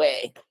pushed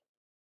away.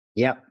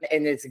 Yeah.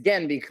 And it's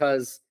again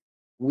because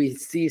we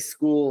see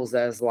schools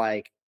as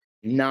like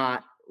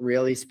not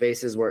really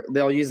spaces where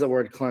they'll use the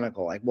word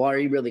clinical. Like, well, are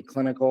you really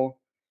clinical?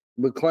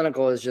 But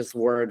clinical is just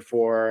word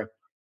for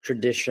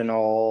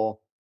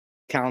traditional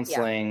Yeah.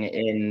 counseling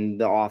in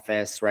the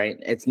office, right?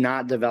 It's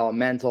not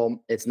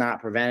developmental, it's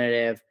not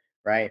preventative,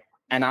 right?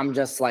 And I'm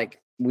just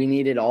like, we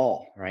need it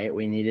all, right?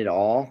 We need it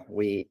all.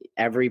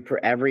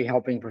 Every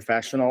helping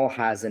professional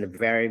has a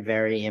very,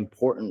 very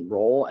important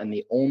role, and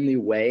the only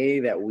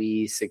way that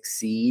we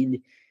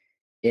succeed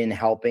in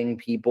helping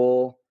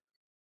people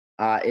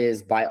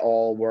is by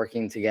all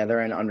working together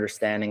and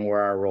understanding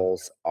where our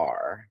roles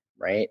are,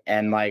 right?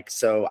 And like,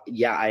 so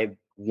yeah, I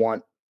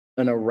want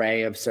an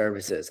array of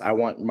services. I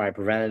want my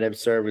preventative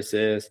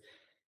services.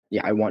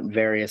 Yeah, I want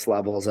various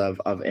levels of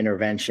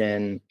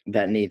intervention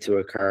that need to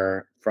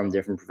occur from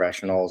different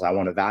professionals. I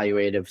want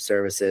evaluative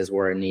services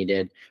where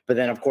needed. But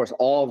then, of course,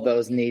 all of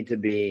those need to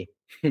be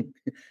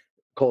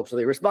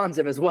culturally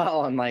responsive as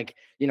well. And like,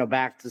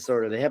 back to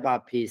sort of the hip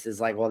hop piece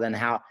is like, well, then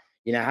how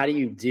do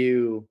you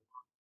do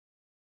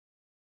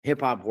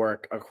hip hop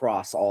work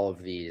across all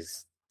of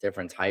these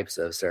different types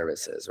of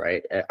services,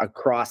 right?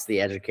 Across the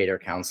educator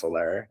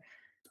counselor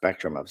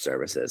spectrum of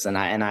services.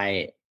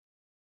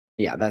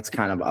 Yeah, that's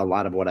kind of a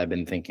lot of what I've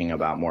been thinking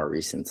about more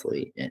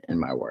recently in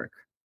my work.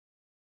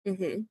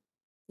 Hmm.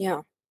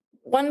 Yeah.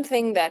 One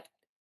thing that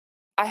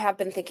I have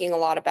been thinking a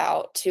lot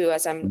about too,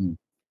 as I'm Mhm.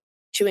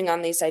 chewing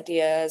on these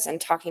ideas and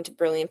talking to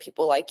brilliant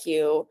people like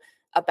you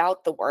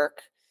about the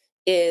work,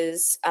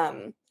 is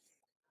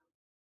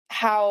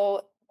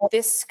how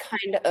this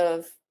kind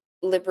of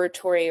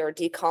liberatory or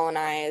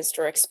decolonized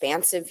or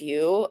expansive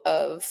view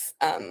of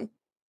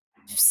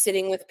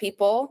sitting with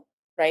people,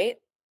 right?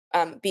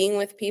 Being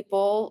with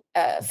people,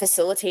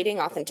 facilitating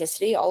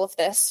authenticity, all of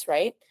this,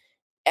 right?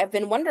 I've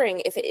been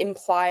wondering if it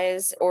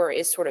implies or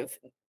is sort of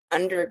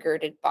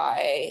undergirded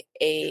by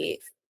a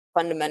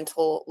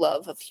fundamental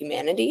love of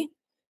humanity.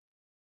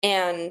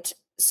 And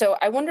so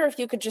I wonder if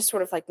you could just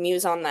sort of like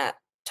muse on that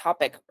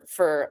topic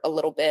for a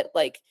little bit.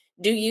 Like,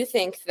 do you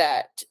think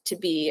that to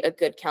be a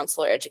good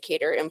counselor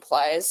educator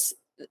implies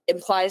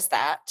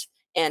that?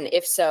 And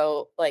if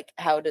so, like,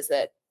 how does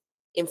that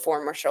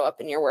inform or show up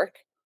in your work?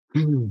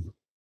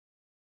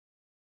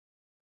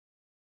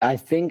 I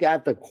think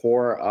at the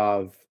core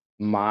of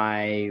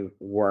my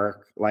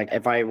work, like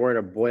if I were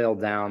to boil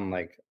down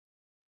like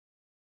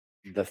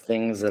the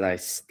things that I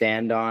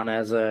stand on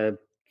as a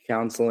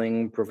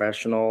counseling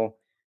professional,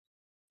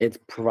 it's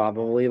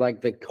probably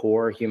like the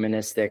core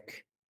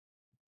humanistic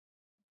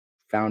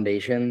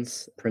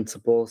foundations,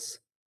 principles,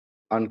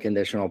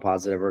 unconditional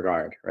positive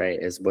regard, right?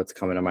 Is what's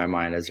coming to my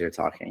mind as you're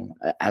talking,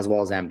 as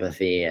well as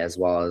empathy, as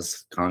well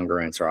as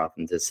congruence or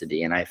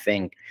authenticity. And I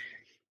think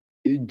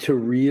to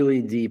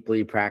really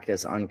deeply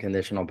practice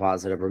unconditional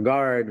positive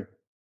regard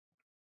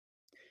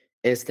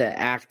is to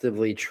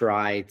actively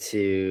try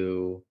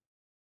to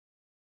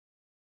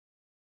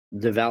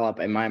develop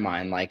in my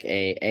mind like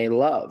a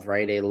love,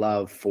 right? A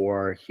love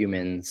for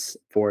humans,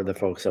 for the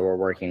folks that we're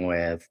working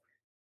with,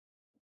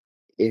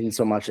 in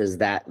so much as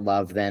that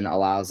love then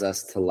allows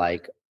us to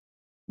like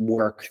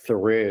work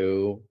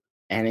through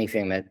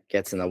anything that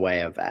gets in the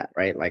way of that,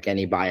 right? Like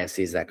any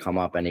biases that come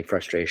up, any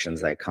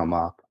frustrations that come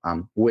up,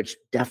 which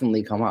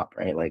definitely come up,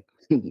 right? Like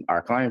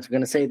our clients are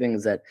going to say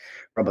things that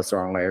rub us the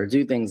wrong way or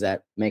do things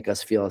that make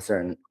us feel a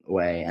certain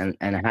way.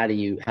 And how do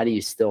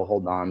you still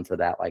hold on to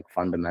that like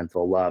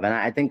fundamental love? And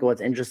I think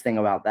what's interesting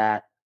about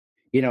that,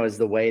 is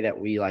the way that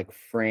we like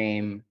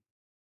frame.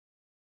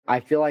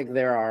 I feel like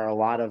there are a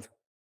lot of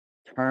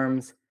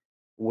terms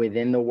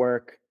within the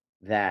work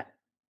that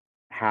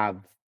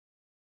have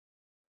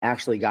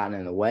actually gotten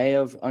in the way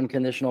of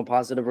unconditional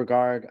positive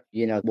regard.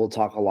 We'll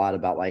talk a lot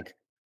about like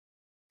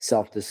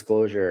self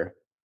disclosure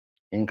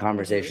in Hmm.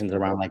 conversations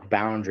around like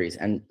boundaries.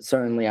 And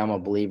certainly I'm a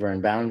believer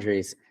in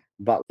boundaries,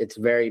 but it's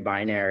very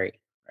binary,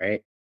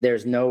 right?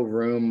 There's no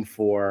room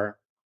for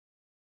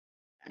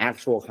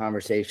actual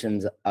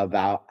conversations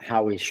about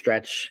how we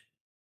stretch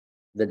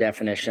the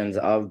definitions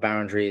of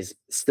boundaries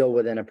still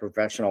within a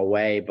professional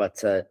way, but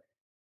to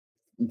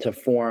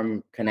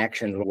form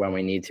connections when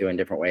we need to in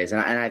different ways.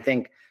 And I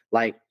think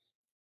like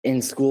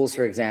in schools,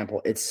 for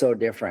example, it's so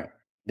different.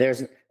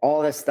 There's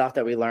all this stuff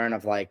that we learn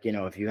of like,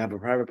 if you have a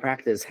private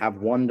practice,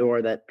 have one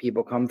door that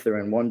people come through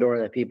and one door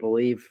that people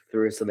leave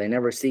through so they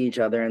never see each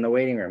other in the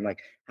waiting room. Like,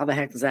 how the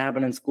heck does that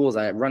happen in schools?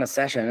 I run a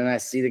session and I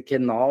see the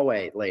kid in the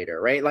hallway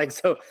later, right? Like,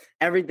 so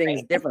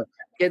everything's Right. different.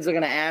 Kids are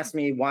going to ask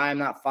me why I'm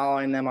not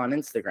following them on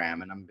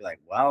Instagram. And I'm be like,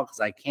 well, because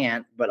I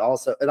can't. But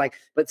also, like,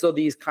 but so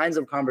these kinds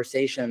of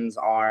conversations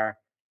are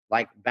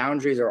like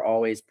boundaries are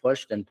always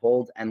pushed and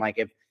pulled. And like,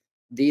 if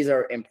these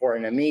are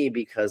important to me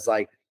because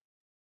like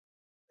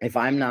if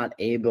I'm not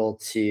able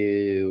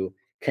to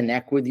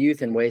connect with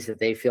youth in ways that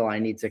they feel I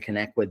need to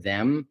connect with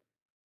them,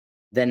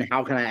 then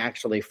how can I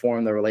actually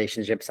form the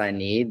relationships I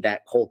need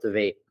that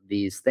cultivate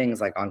these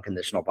things like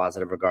unconditional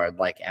positive regard,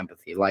 like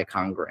empathy, like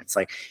congruence?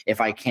 Like if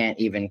I can't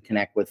even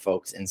connect with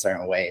folks in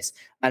certain ways,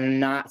 I'm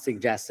not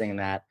suggesting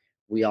that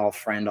we all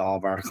friend all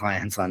of our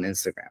clients on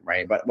Instagram,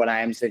 right? But what I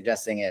am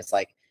suggesting is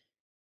like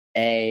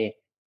a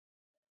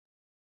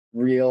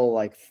real,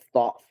 like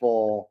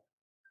thoughtful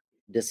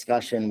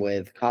discussion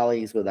with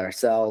colleagues, with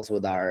ourselves,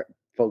 with our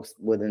folks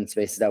within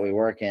spaces that we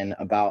work in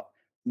about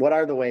what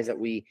are the ways that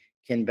we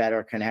can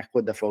better connect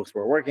with the folks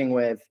we're working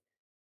with,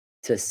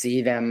 to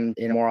see them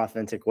in more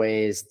authentic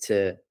ways,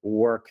 to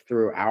work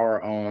through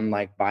our own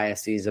like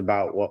biases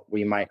about what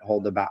we might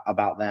hold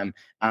about them.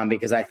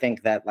 Because I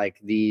think that like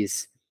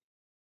these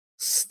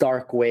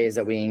stark ways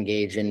that we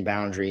engage in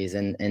boundaries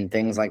and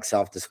things like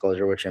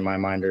self-disclosure, which in my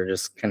mind are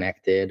just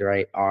connected,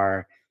 right,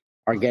 are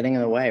getting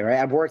in the way, right?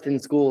 I've worked in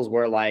schools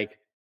where like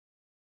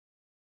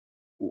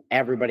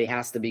everybody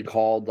has to be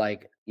called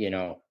like,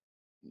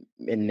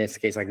 in this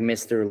case, like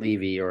Mr.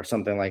 Levy or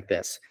something like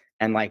this.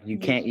 And like you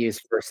can't use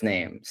first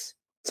names.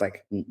 It's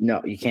like,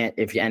 no, you can't.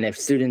 If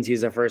students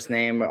use a first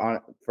name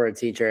for a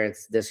teacher,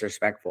 it's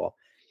disrespectful.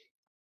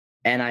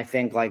 And I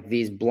think like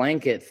these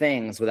blanket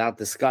things without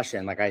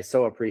discussion, like I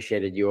so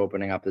appreciated you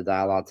opening up the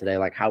dialogue today.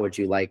 Like, how would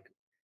you like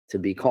to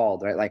be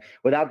called, right? Like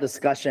without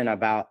discussion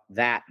about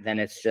that, then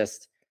it's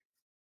just,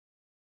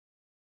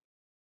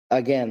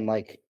 again,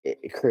 like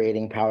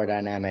creating power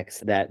dynamics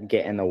that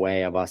get in the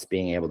way of us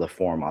being able to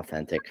form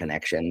authentic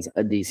connections.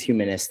 These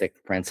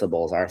humanistic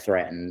principles are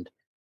threatened.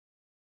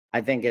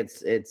 I think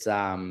it's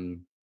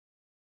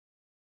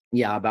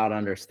yeah, about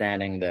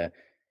understanding the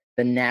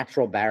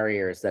natural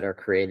barriers that are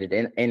created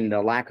in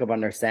the lack of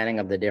understanding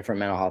of the different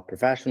mental health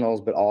professionals,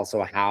 but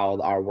also how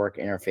our work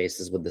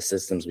interfaces with the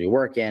systems we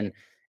work in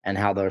and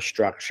how those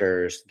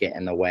structures get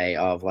in the way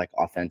of like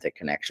authentic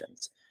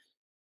connections.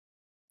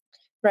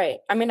 Right.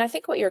 I mean, I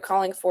think what you're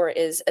calling for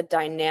is a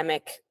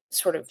dynamic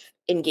sort of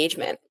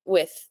engagement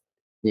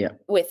Yeah.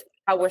 with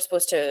how we're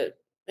supposed to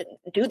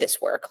do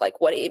this work,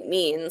 like what it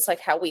means, like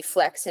how we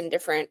flex in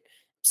different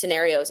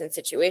scenarios and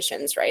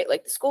situations, right?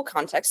 Like the school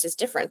context is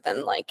different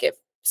than like if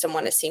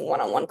someone is seeing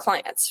one-on-one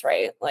clients,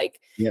 right? Like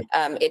Yeah.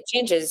 it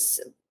changes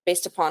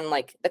based upon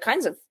like the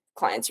kinds of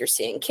clients you're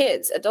seeing,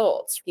 kids,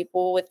 adults,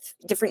 people with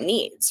different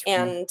needs.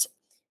 And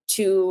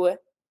to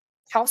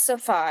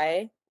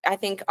calcify, I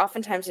think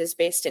oftentimes is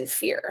based in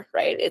fear,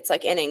 right? It's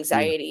like an Yeah.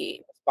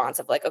 anxiety response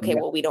of like, okay,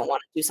 Yeah. well, we don't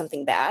want to do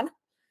something bad,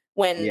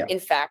 when Yeah. in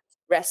fact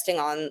resting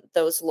on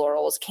those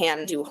laurels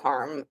can do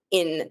harm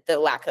in the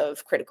lack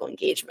of critical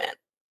engagement.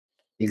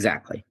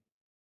 Exactly.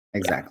 Yeah.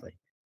 Exactly.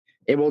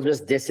 It will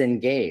just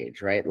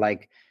disengage, right?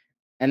 Like,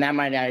 and that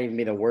might not even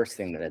be the worst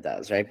thing that it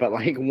does, right? But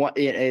like, what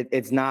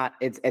it's not.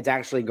 It's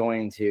actually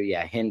going to,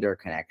 yeah, hinder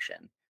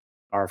connection.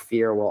 Our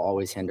fear will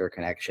always hinder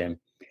connection.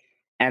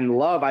 And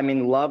love, I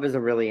mean, love is a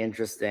really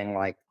interesting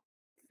like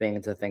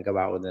thing to think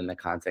about within the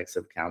context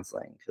of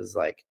counseling, because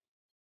like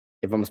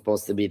if I'm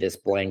supposed to be this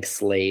blank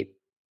slate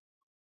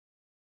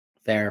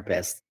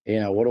therapist,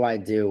 what do I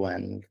do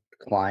when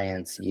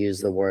clients use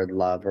the word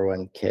love or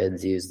when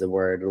kids use the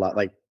word love?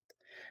 Like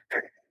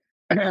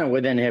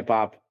within hip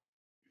hop,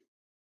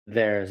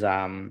 there's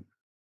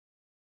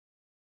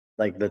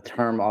like the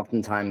term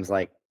oftentimes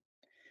like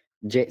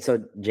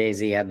so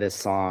Jay-Z had this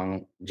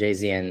song,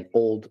 Jay-Z and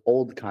old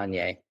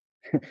Kanye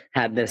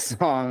had this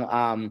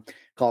song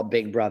called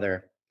Big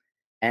Brother.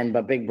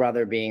 But Big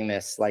Brother being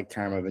this like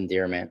term of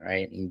endearment,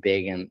 right? And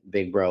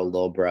big bro,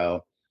 little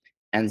bro.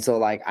 And so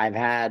like I've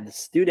had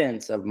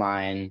students of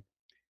mine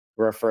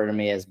refer to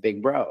me as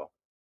big bro.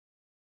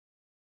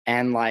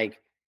 And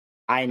like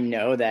I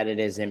know that it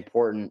is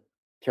important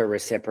to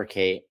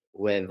reciprocate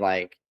with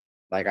like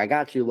I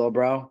got you, little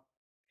bro.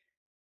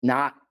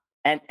 Not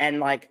and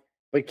like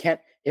but can't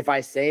if I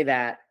say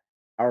that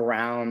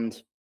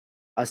around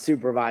a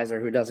supervisor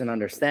who doesn't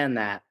understand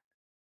that,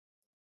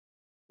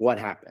 what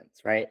happens,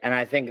 right? And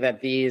I think that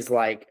these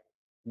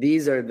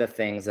are the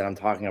things that I'm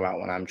talking about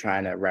when I'm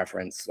trying to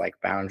reference like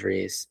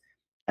boundaries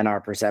and our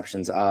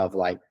perceptions of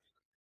like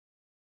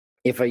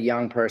if a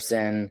young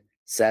person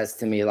says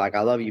to me like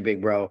I love you,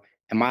 big bro,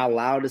 am I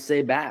allowed to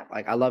say back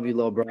like I love you,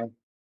 little bro?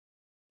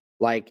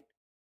 Like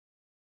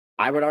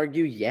I would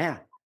argue, yeah.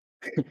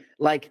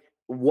 Like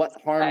what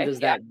harm Okay. does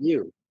Yeah. that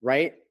do,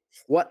 right?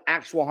 What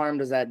actual harm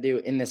does that do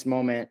in this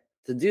moment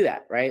to do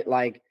that, right?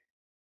 Like,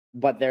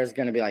 but there's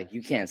going to be like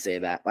you can't say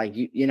that, like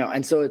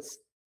and so it's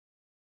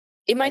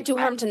It might like do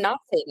harm to not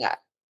say that,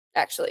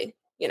 actually,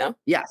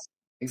 yes,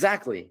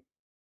 exactly.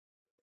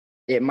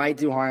 It might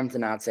do harm to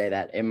not say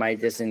that. It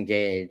might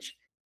disengage.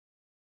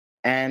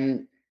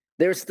 And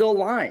there's still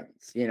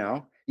lines.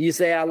 You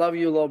say, I love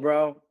you, little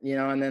bro,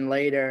 and then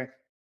later,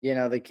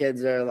 the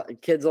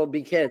kids will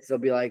be kids. They'll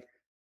be like,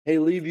 hey,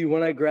 Levy,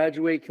 when I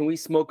graduate, can we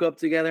smoke up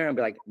together? And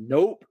be like,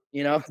 nope.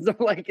 So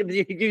like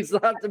you still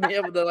have to be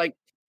able to like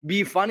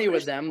be funny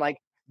with them, like,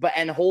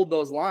 and hold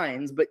those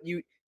lines. But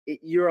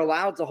you're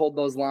allowed to hold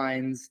those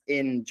lines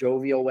in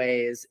jovial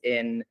ways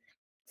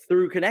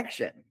through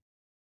connection.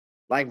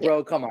 Like, Yeah.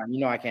 bro, come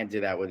on, I can't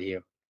do that with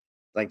you.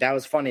 Like, that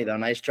was funny though.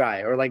 Nice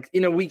try. Or like,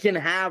 we can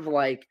have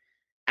like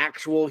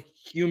actual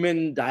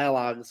human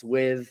dialogues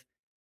with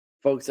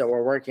folks that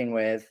we're working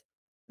with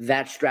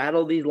that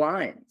straddle these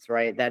lines,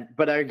 right?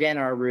 But again,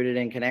 are rooted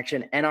in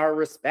connection and are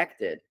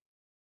respected.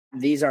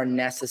 These are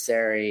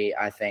necessary,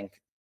 I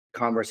think,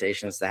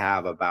 conversations to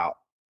have about,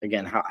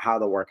 again, how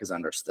the work is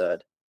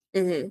understood.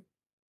 Mm-hmm.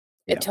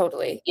 Yeah.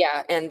 Totally.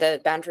 Yeah. And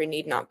the boundary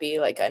need not be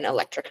like an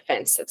electric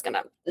fence that's going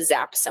to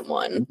zap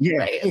someone, Yeah.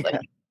 right? Yeah.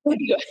 Like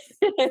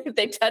if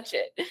they touch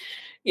it.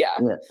 Yeah.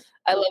 Yeah.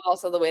 I love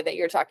also the way that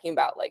you're talking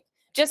about like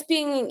just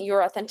being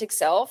your authentic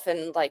self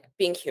and like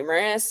being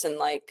humorous and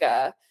like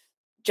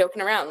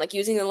joking around, like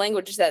using the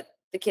language that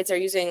the kids are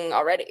using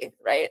already,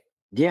 right?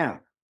 Yeah,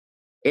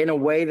 in a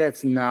way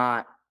that's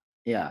not.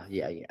 Yeah.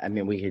 I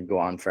mean, we could go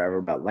on forever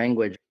about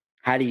language.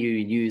 How do you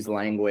use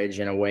language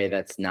in a way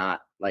that's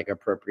not like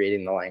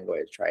appropriating the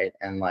language, right?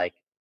 And like,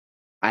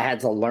 I had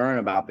to learn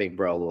about big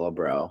bro, little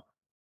bro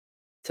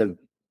to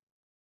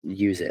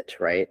use it,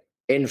 right?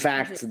 In Mhm.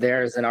 fact,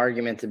 there's an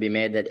argument to be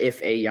made that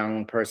if a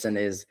young person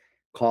is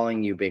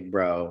calling you big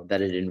bro,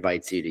 that it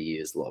invites you to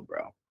use little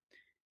bro,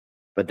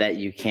 but that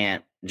you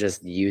can't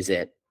just use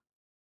it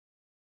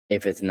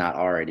if it's not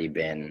already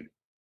been.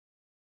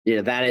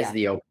 That is Yeah,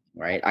 the open,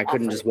 right? I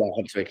couldn't offered. just walk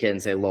up to a kid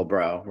and say little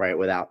bro, right?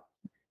 Without.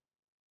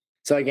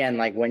 So again,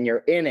 like when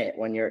you're in it,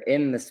 when you're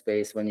in the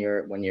space, when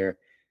you're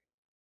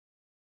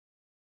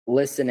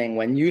listening,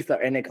 when youth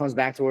are, and it comes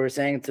back to what we are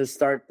saying to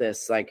start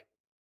this, like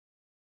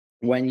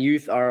when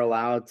youth are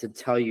allowed to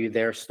tell you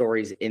their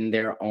stories in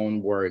their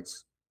own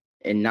words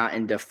and not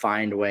in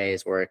defined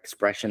ways where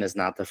expression is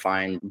not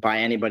defined by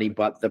anybody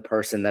but the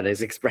person that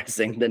is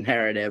expressing the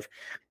narrative,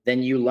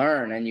 then you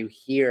learn and you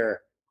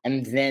hear,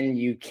 and then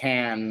you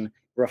can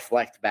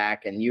reflect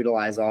back and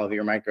utilize all of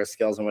your micro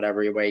skills in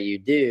whatever way you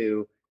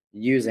do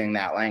using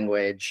that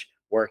language,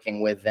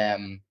 working with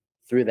them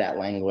through that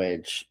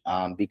language,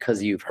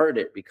 because you've heard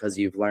it, because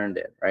you've learned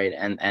it, right?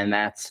 And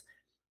that's,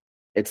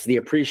 it's the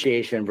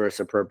appreciation versus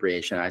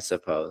appropriation, I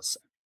suppose.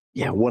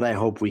 Yeah, what I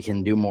hope we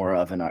can do more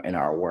of in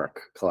our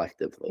work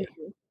collectively.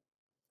 Mhm.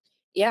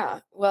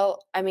 Yeah.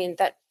 Well, I mean,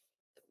 that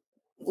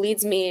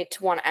leads me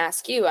to want to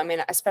ask you, I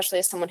mean, especially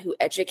as someone who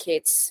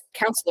educates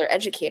counselor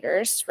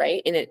educators,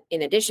 right?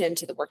 In addition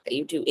to the work that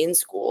you do in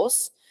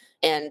schools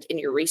and in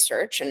your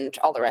research and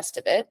all the rest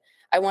of it,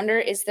 I wonder,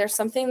 is there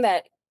something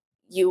that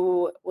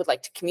you would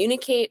like to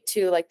communicate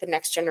to like the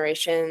next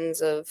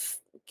generations of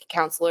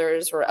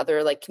counselors or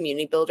other like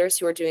community builders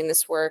who are doing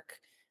this work,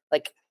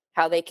 like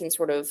how they can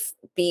sort of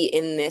be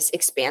in this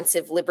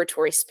expansive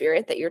liberatory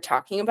spirit that you're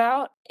talking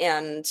about?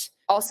 And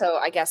also,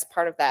 I guess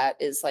part of that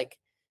is like,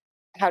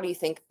 how do you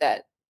think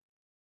that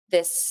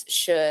this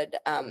should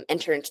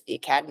enter into the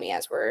academy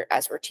as we're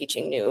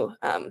teaching new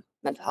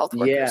mental health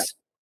Yeah. workers?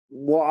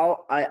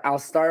 Well, I'll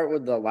start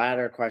with the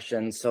latter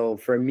question. So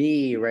for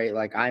me, right,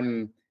 like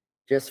I'm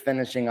just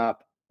finishing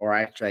up, or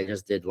actually I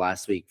just did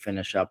last week,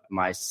 finish up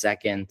my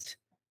second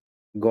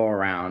go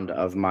around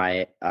of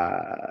my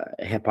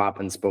hip hop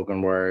and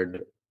spoken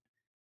word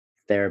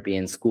therapy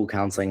and school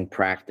counseling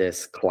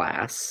practice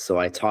class. So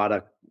I taught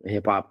a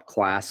hip hop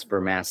class for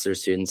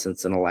master's students.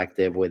 It's an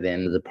elective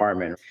within the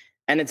department.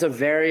 And it's a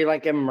very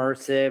like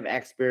immersive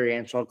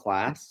experiential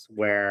class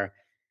where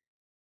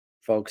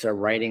folks are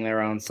writing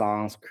their own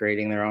songs,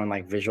 creating their own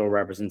like visual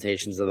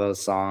representations of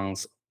those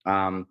songs.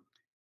 Um,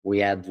 we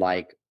had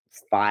like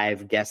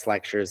 5 guest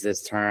lectures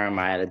this term.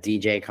 I had a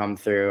DJ come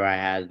through. I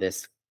had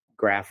this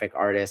graphic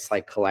artist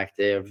like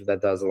collective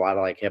that does a lot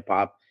of like hip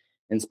hop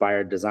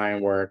inspired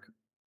design work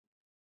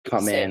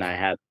come in. Sick. I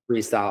had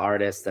freestyle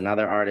artists and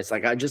other artists.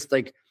 Like I just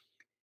like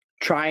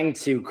trying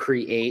to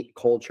create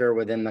culture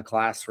within the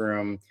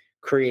classroom,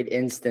 create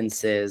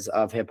instances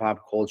of hip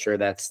hop culture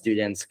that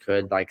students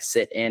could like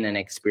sit in and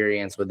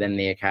experience within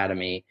the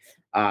academy,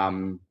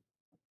 um,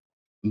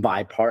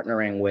 by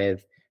partnering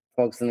with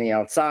folks on the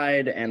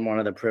outside. And one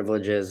of the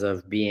privileges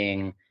of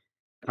being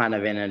kind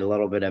of in a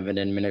little bit of an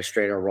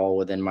administrator role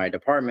within my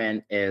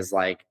department is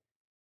like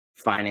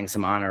finding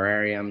some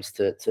honorariums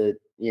to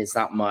it's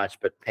not much,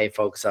 but pay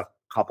folks a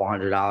couple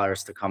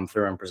 $100 to come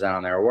through and present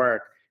on their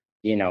work,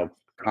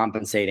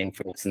 compensating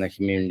folks in the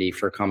community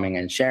for coming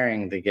and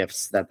sharing the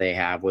gifts that they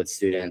have with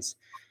students.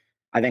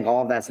 I think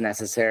all of that's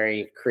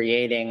necessary.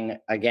 Creating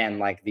again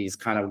like these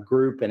kind of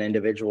group and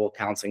individual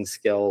counseling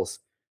skills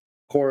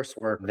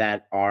coursework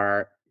that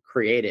are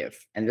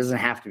creative, and it doesn't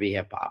have to be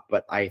hip hop,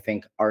 but I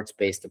think arts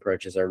based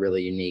approaches are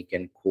really unique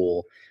and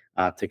cool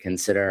to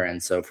consider.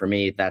 And so for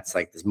me, that's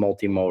like this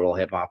multimodal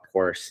hip hop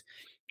course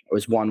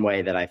was one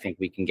way that I think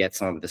we can get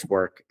some of this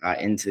work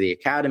into the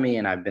academy.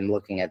 And I've been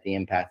looking at the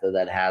impact that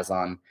that has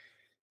on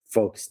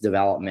folks'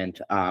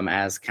 development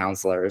as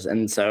counselors.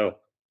 And so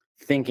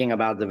thinking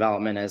about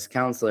development as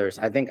counselors,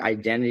 I think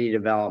identity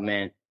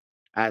development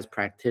as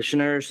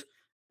practitioners,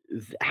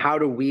 how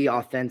do we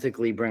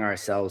authentically bring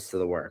ourselves to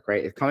the work,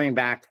 right? Coming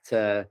back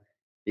to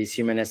these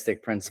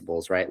humanistic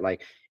principles, right?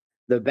 Like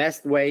the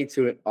best way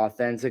to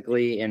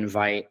authentically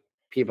invite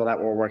people that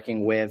we're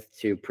working with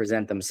to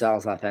present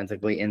themselves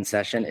authentically in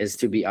session is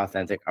to be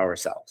authentic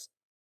ourselves.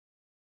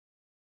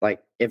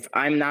 Like if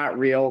I'm not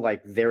real,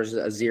 like there's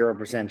a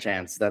 0%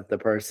 chance that the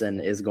person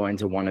is going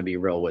to want to be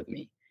real with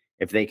me.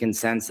 If they can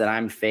sense that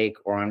I'm fake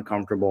or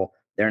uncomfortable,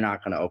 they're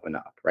not going to open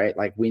up, right?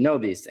 Like we know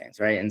these things,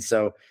 right? And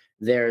so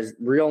there's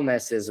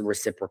realness is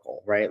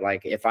reciprocal, right?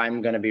 Like if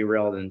I'm going to be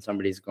real, then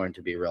somebody's going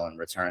to be real in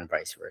return,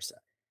 vice versa.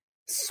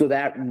 So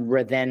that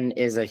then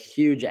is a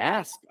huge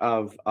ask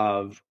of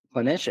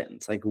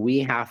clinicians. Like we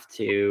have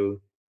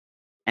to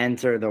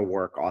enter the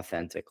work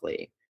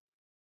authentically.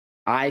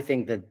 I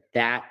think that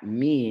that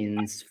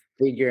means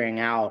figuring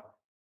out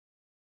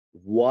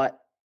what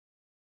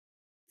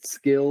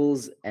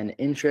skills and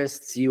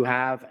interests you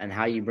have and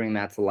how you bring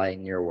that to light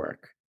in your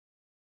work.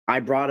 I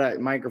brought a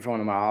microphone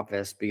in my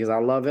office because I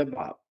love hip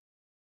hop,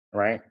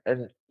 right?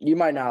 And you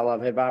might not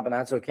love hip hop, and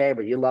that's okay,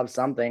 but you love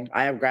something.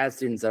 I have grad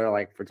students that are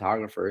like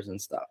photographers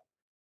and stuff.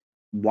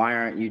 Why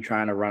aren't you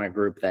trying to run a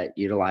group that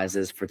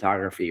utilizes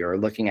photography, or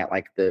looking at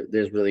like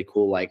there's really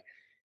cool like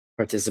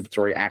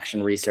participatory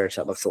action research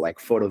that looks at like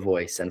photo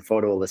voice and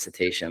photo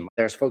elicitation.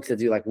 There's folks that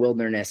do like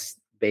wilderness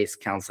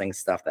based counseling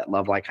stuff that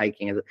love like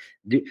hiking.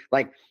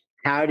 Like,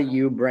 how do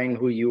you bring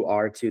who you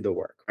are to the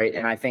work, right?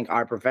 And I think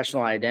our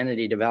professional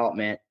identity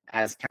development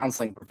as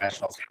counseling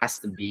professionals has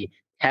to be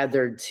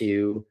tethered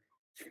to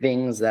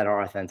things that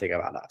are authentic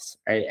about us,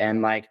 right?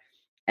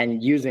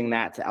 And using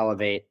that to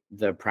elevate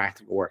the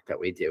practical work that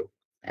we do.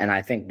 And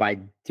I think by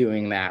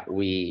doing that,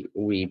 we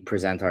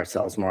present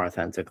ourselves more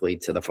authentically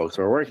to the folks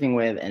we're working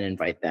with and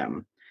invite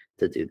them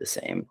to do the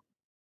same.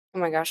 Oh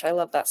my gosh, I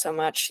love that so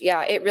much.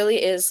 Yeah, it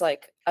really is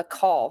like a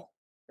call,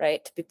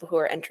 right, to people who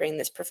are entering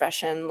this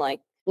profession.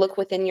 Like, look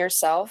within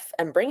yourself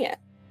and bring it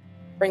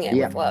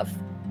with love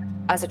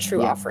as a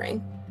true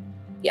offering.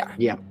 Yeah.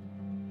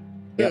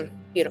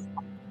 Beautiful.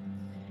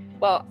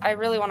 Well, I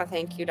really want to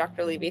thank you,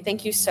 Dr. Levy.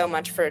 Thank you so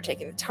much for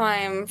taking the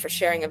time, for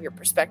sharing of your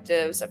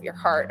perspectives, of your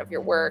heart, of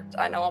your work.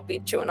 I know I'll be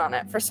chewing on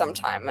it for some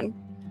time. And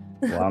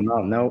well,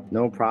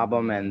 no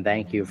problem. And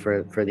thank you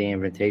for the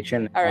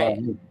invitation. All right.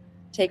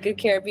 Take good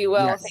care. Be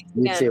well. Yes, Thanks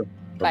you again. too.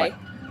 Bye.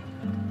 Bye-bye.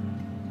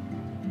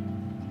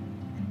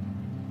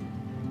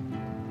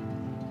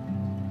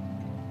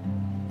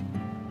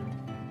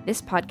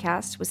 This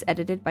podcast was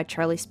edited by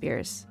Charlie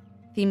Spears.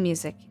 Theme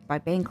music by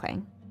Bang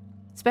Clang.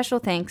 Special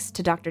thanks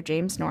to Dr.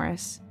 James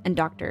Norris and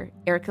Dr.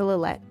 Erica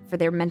Lillette for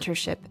their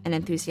mentorship and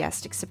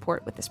enthusiastic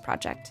support with this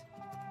project.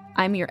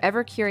 I'm your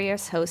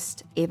ever-curious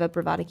host, Ava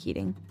Bravada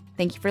Keating.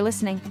 Thank you for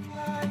listening.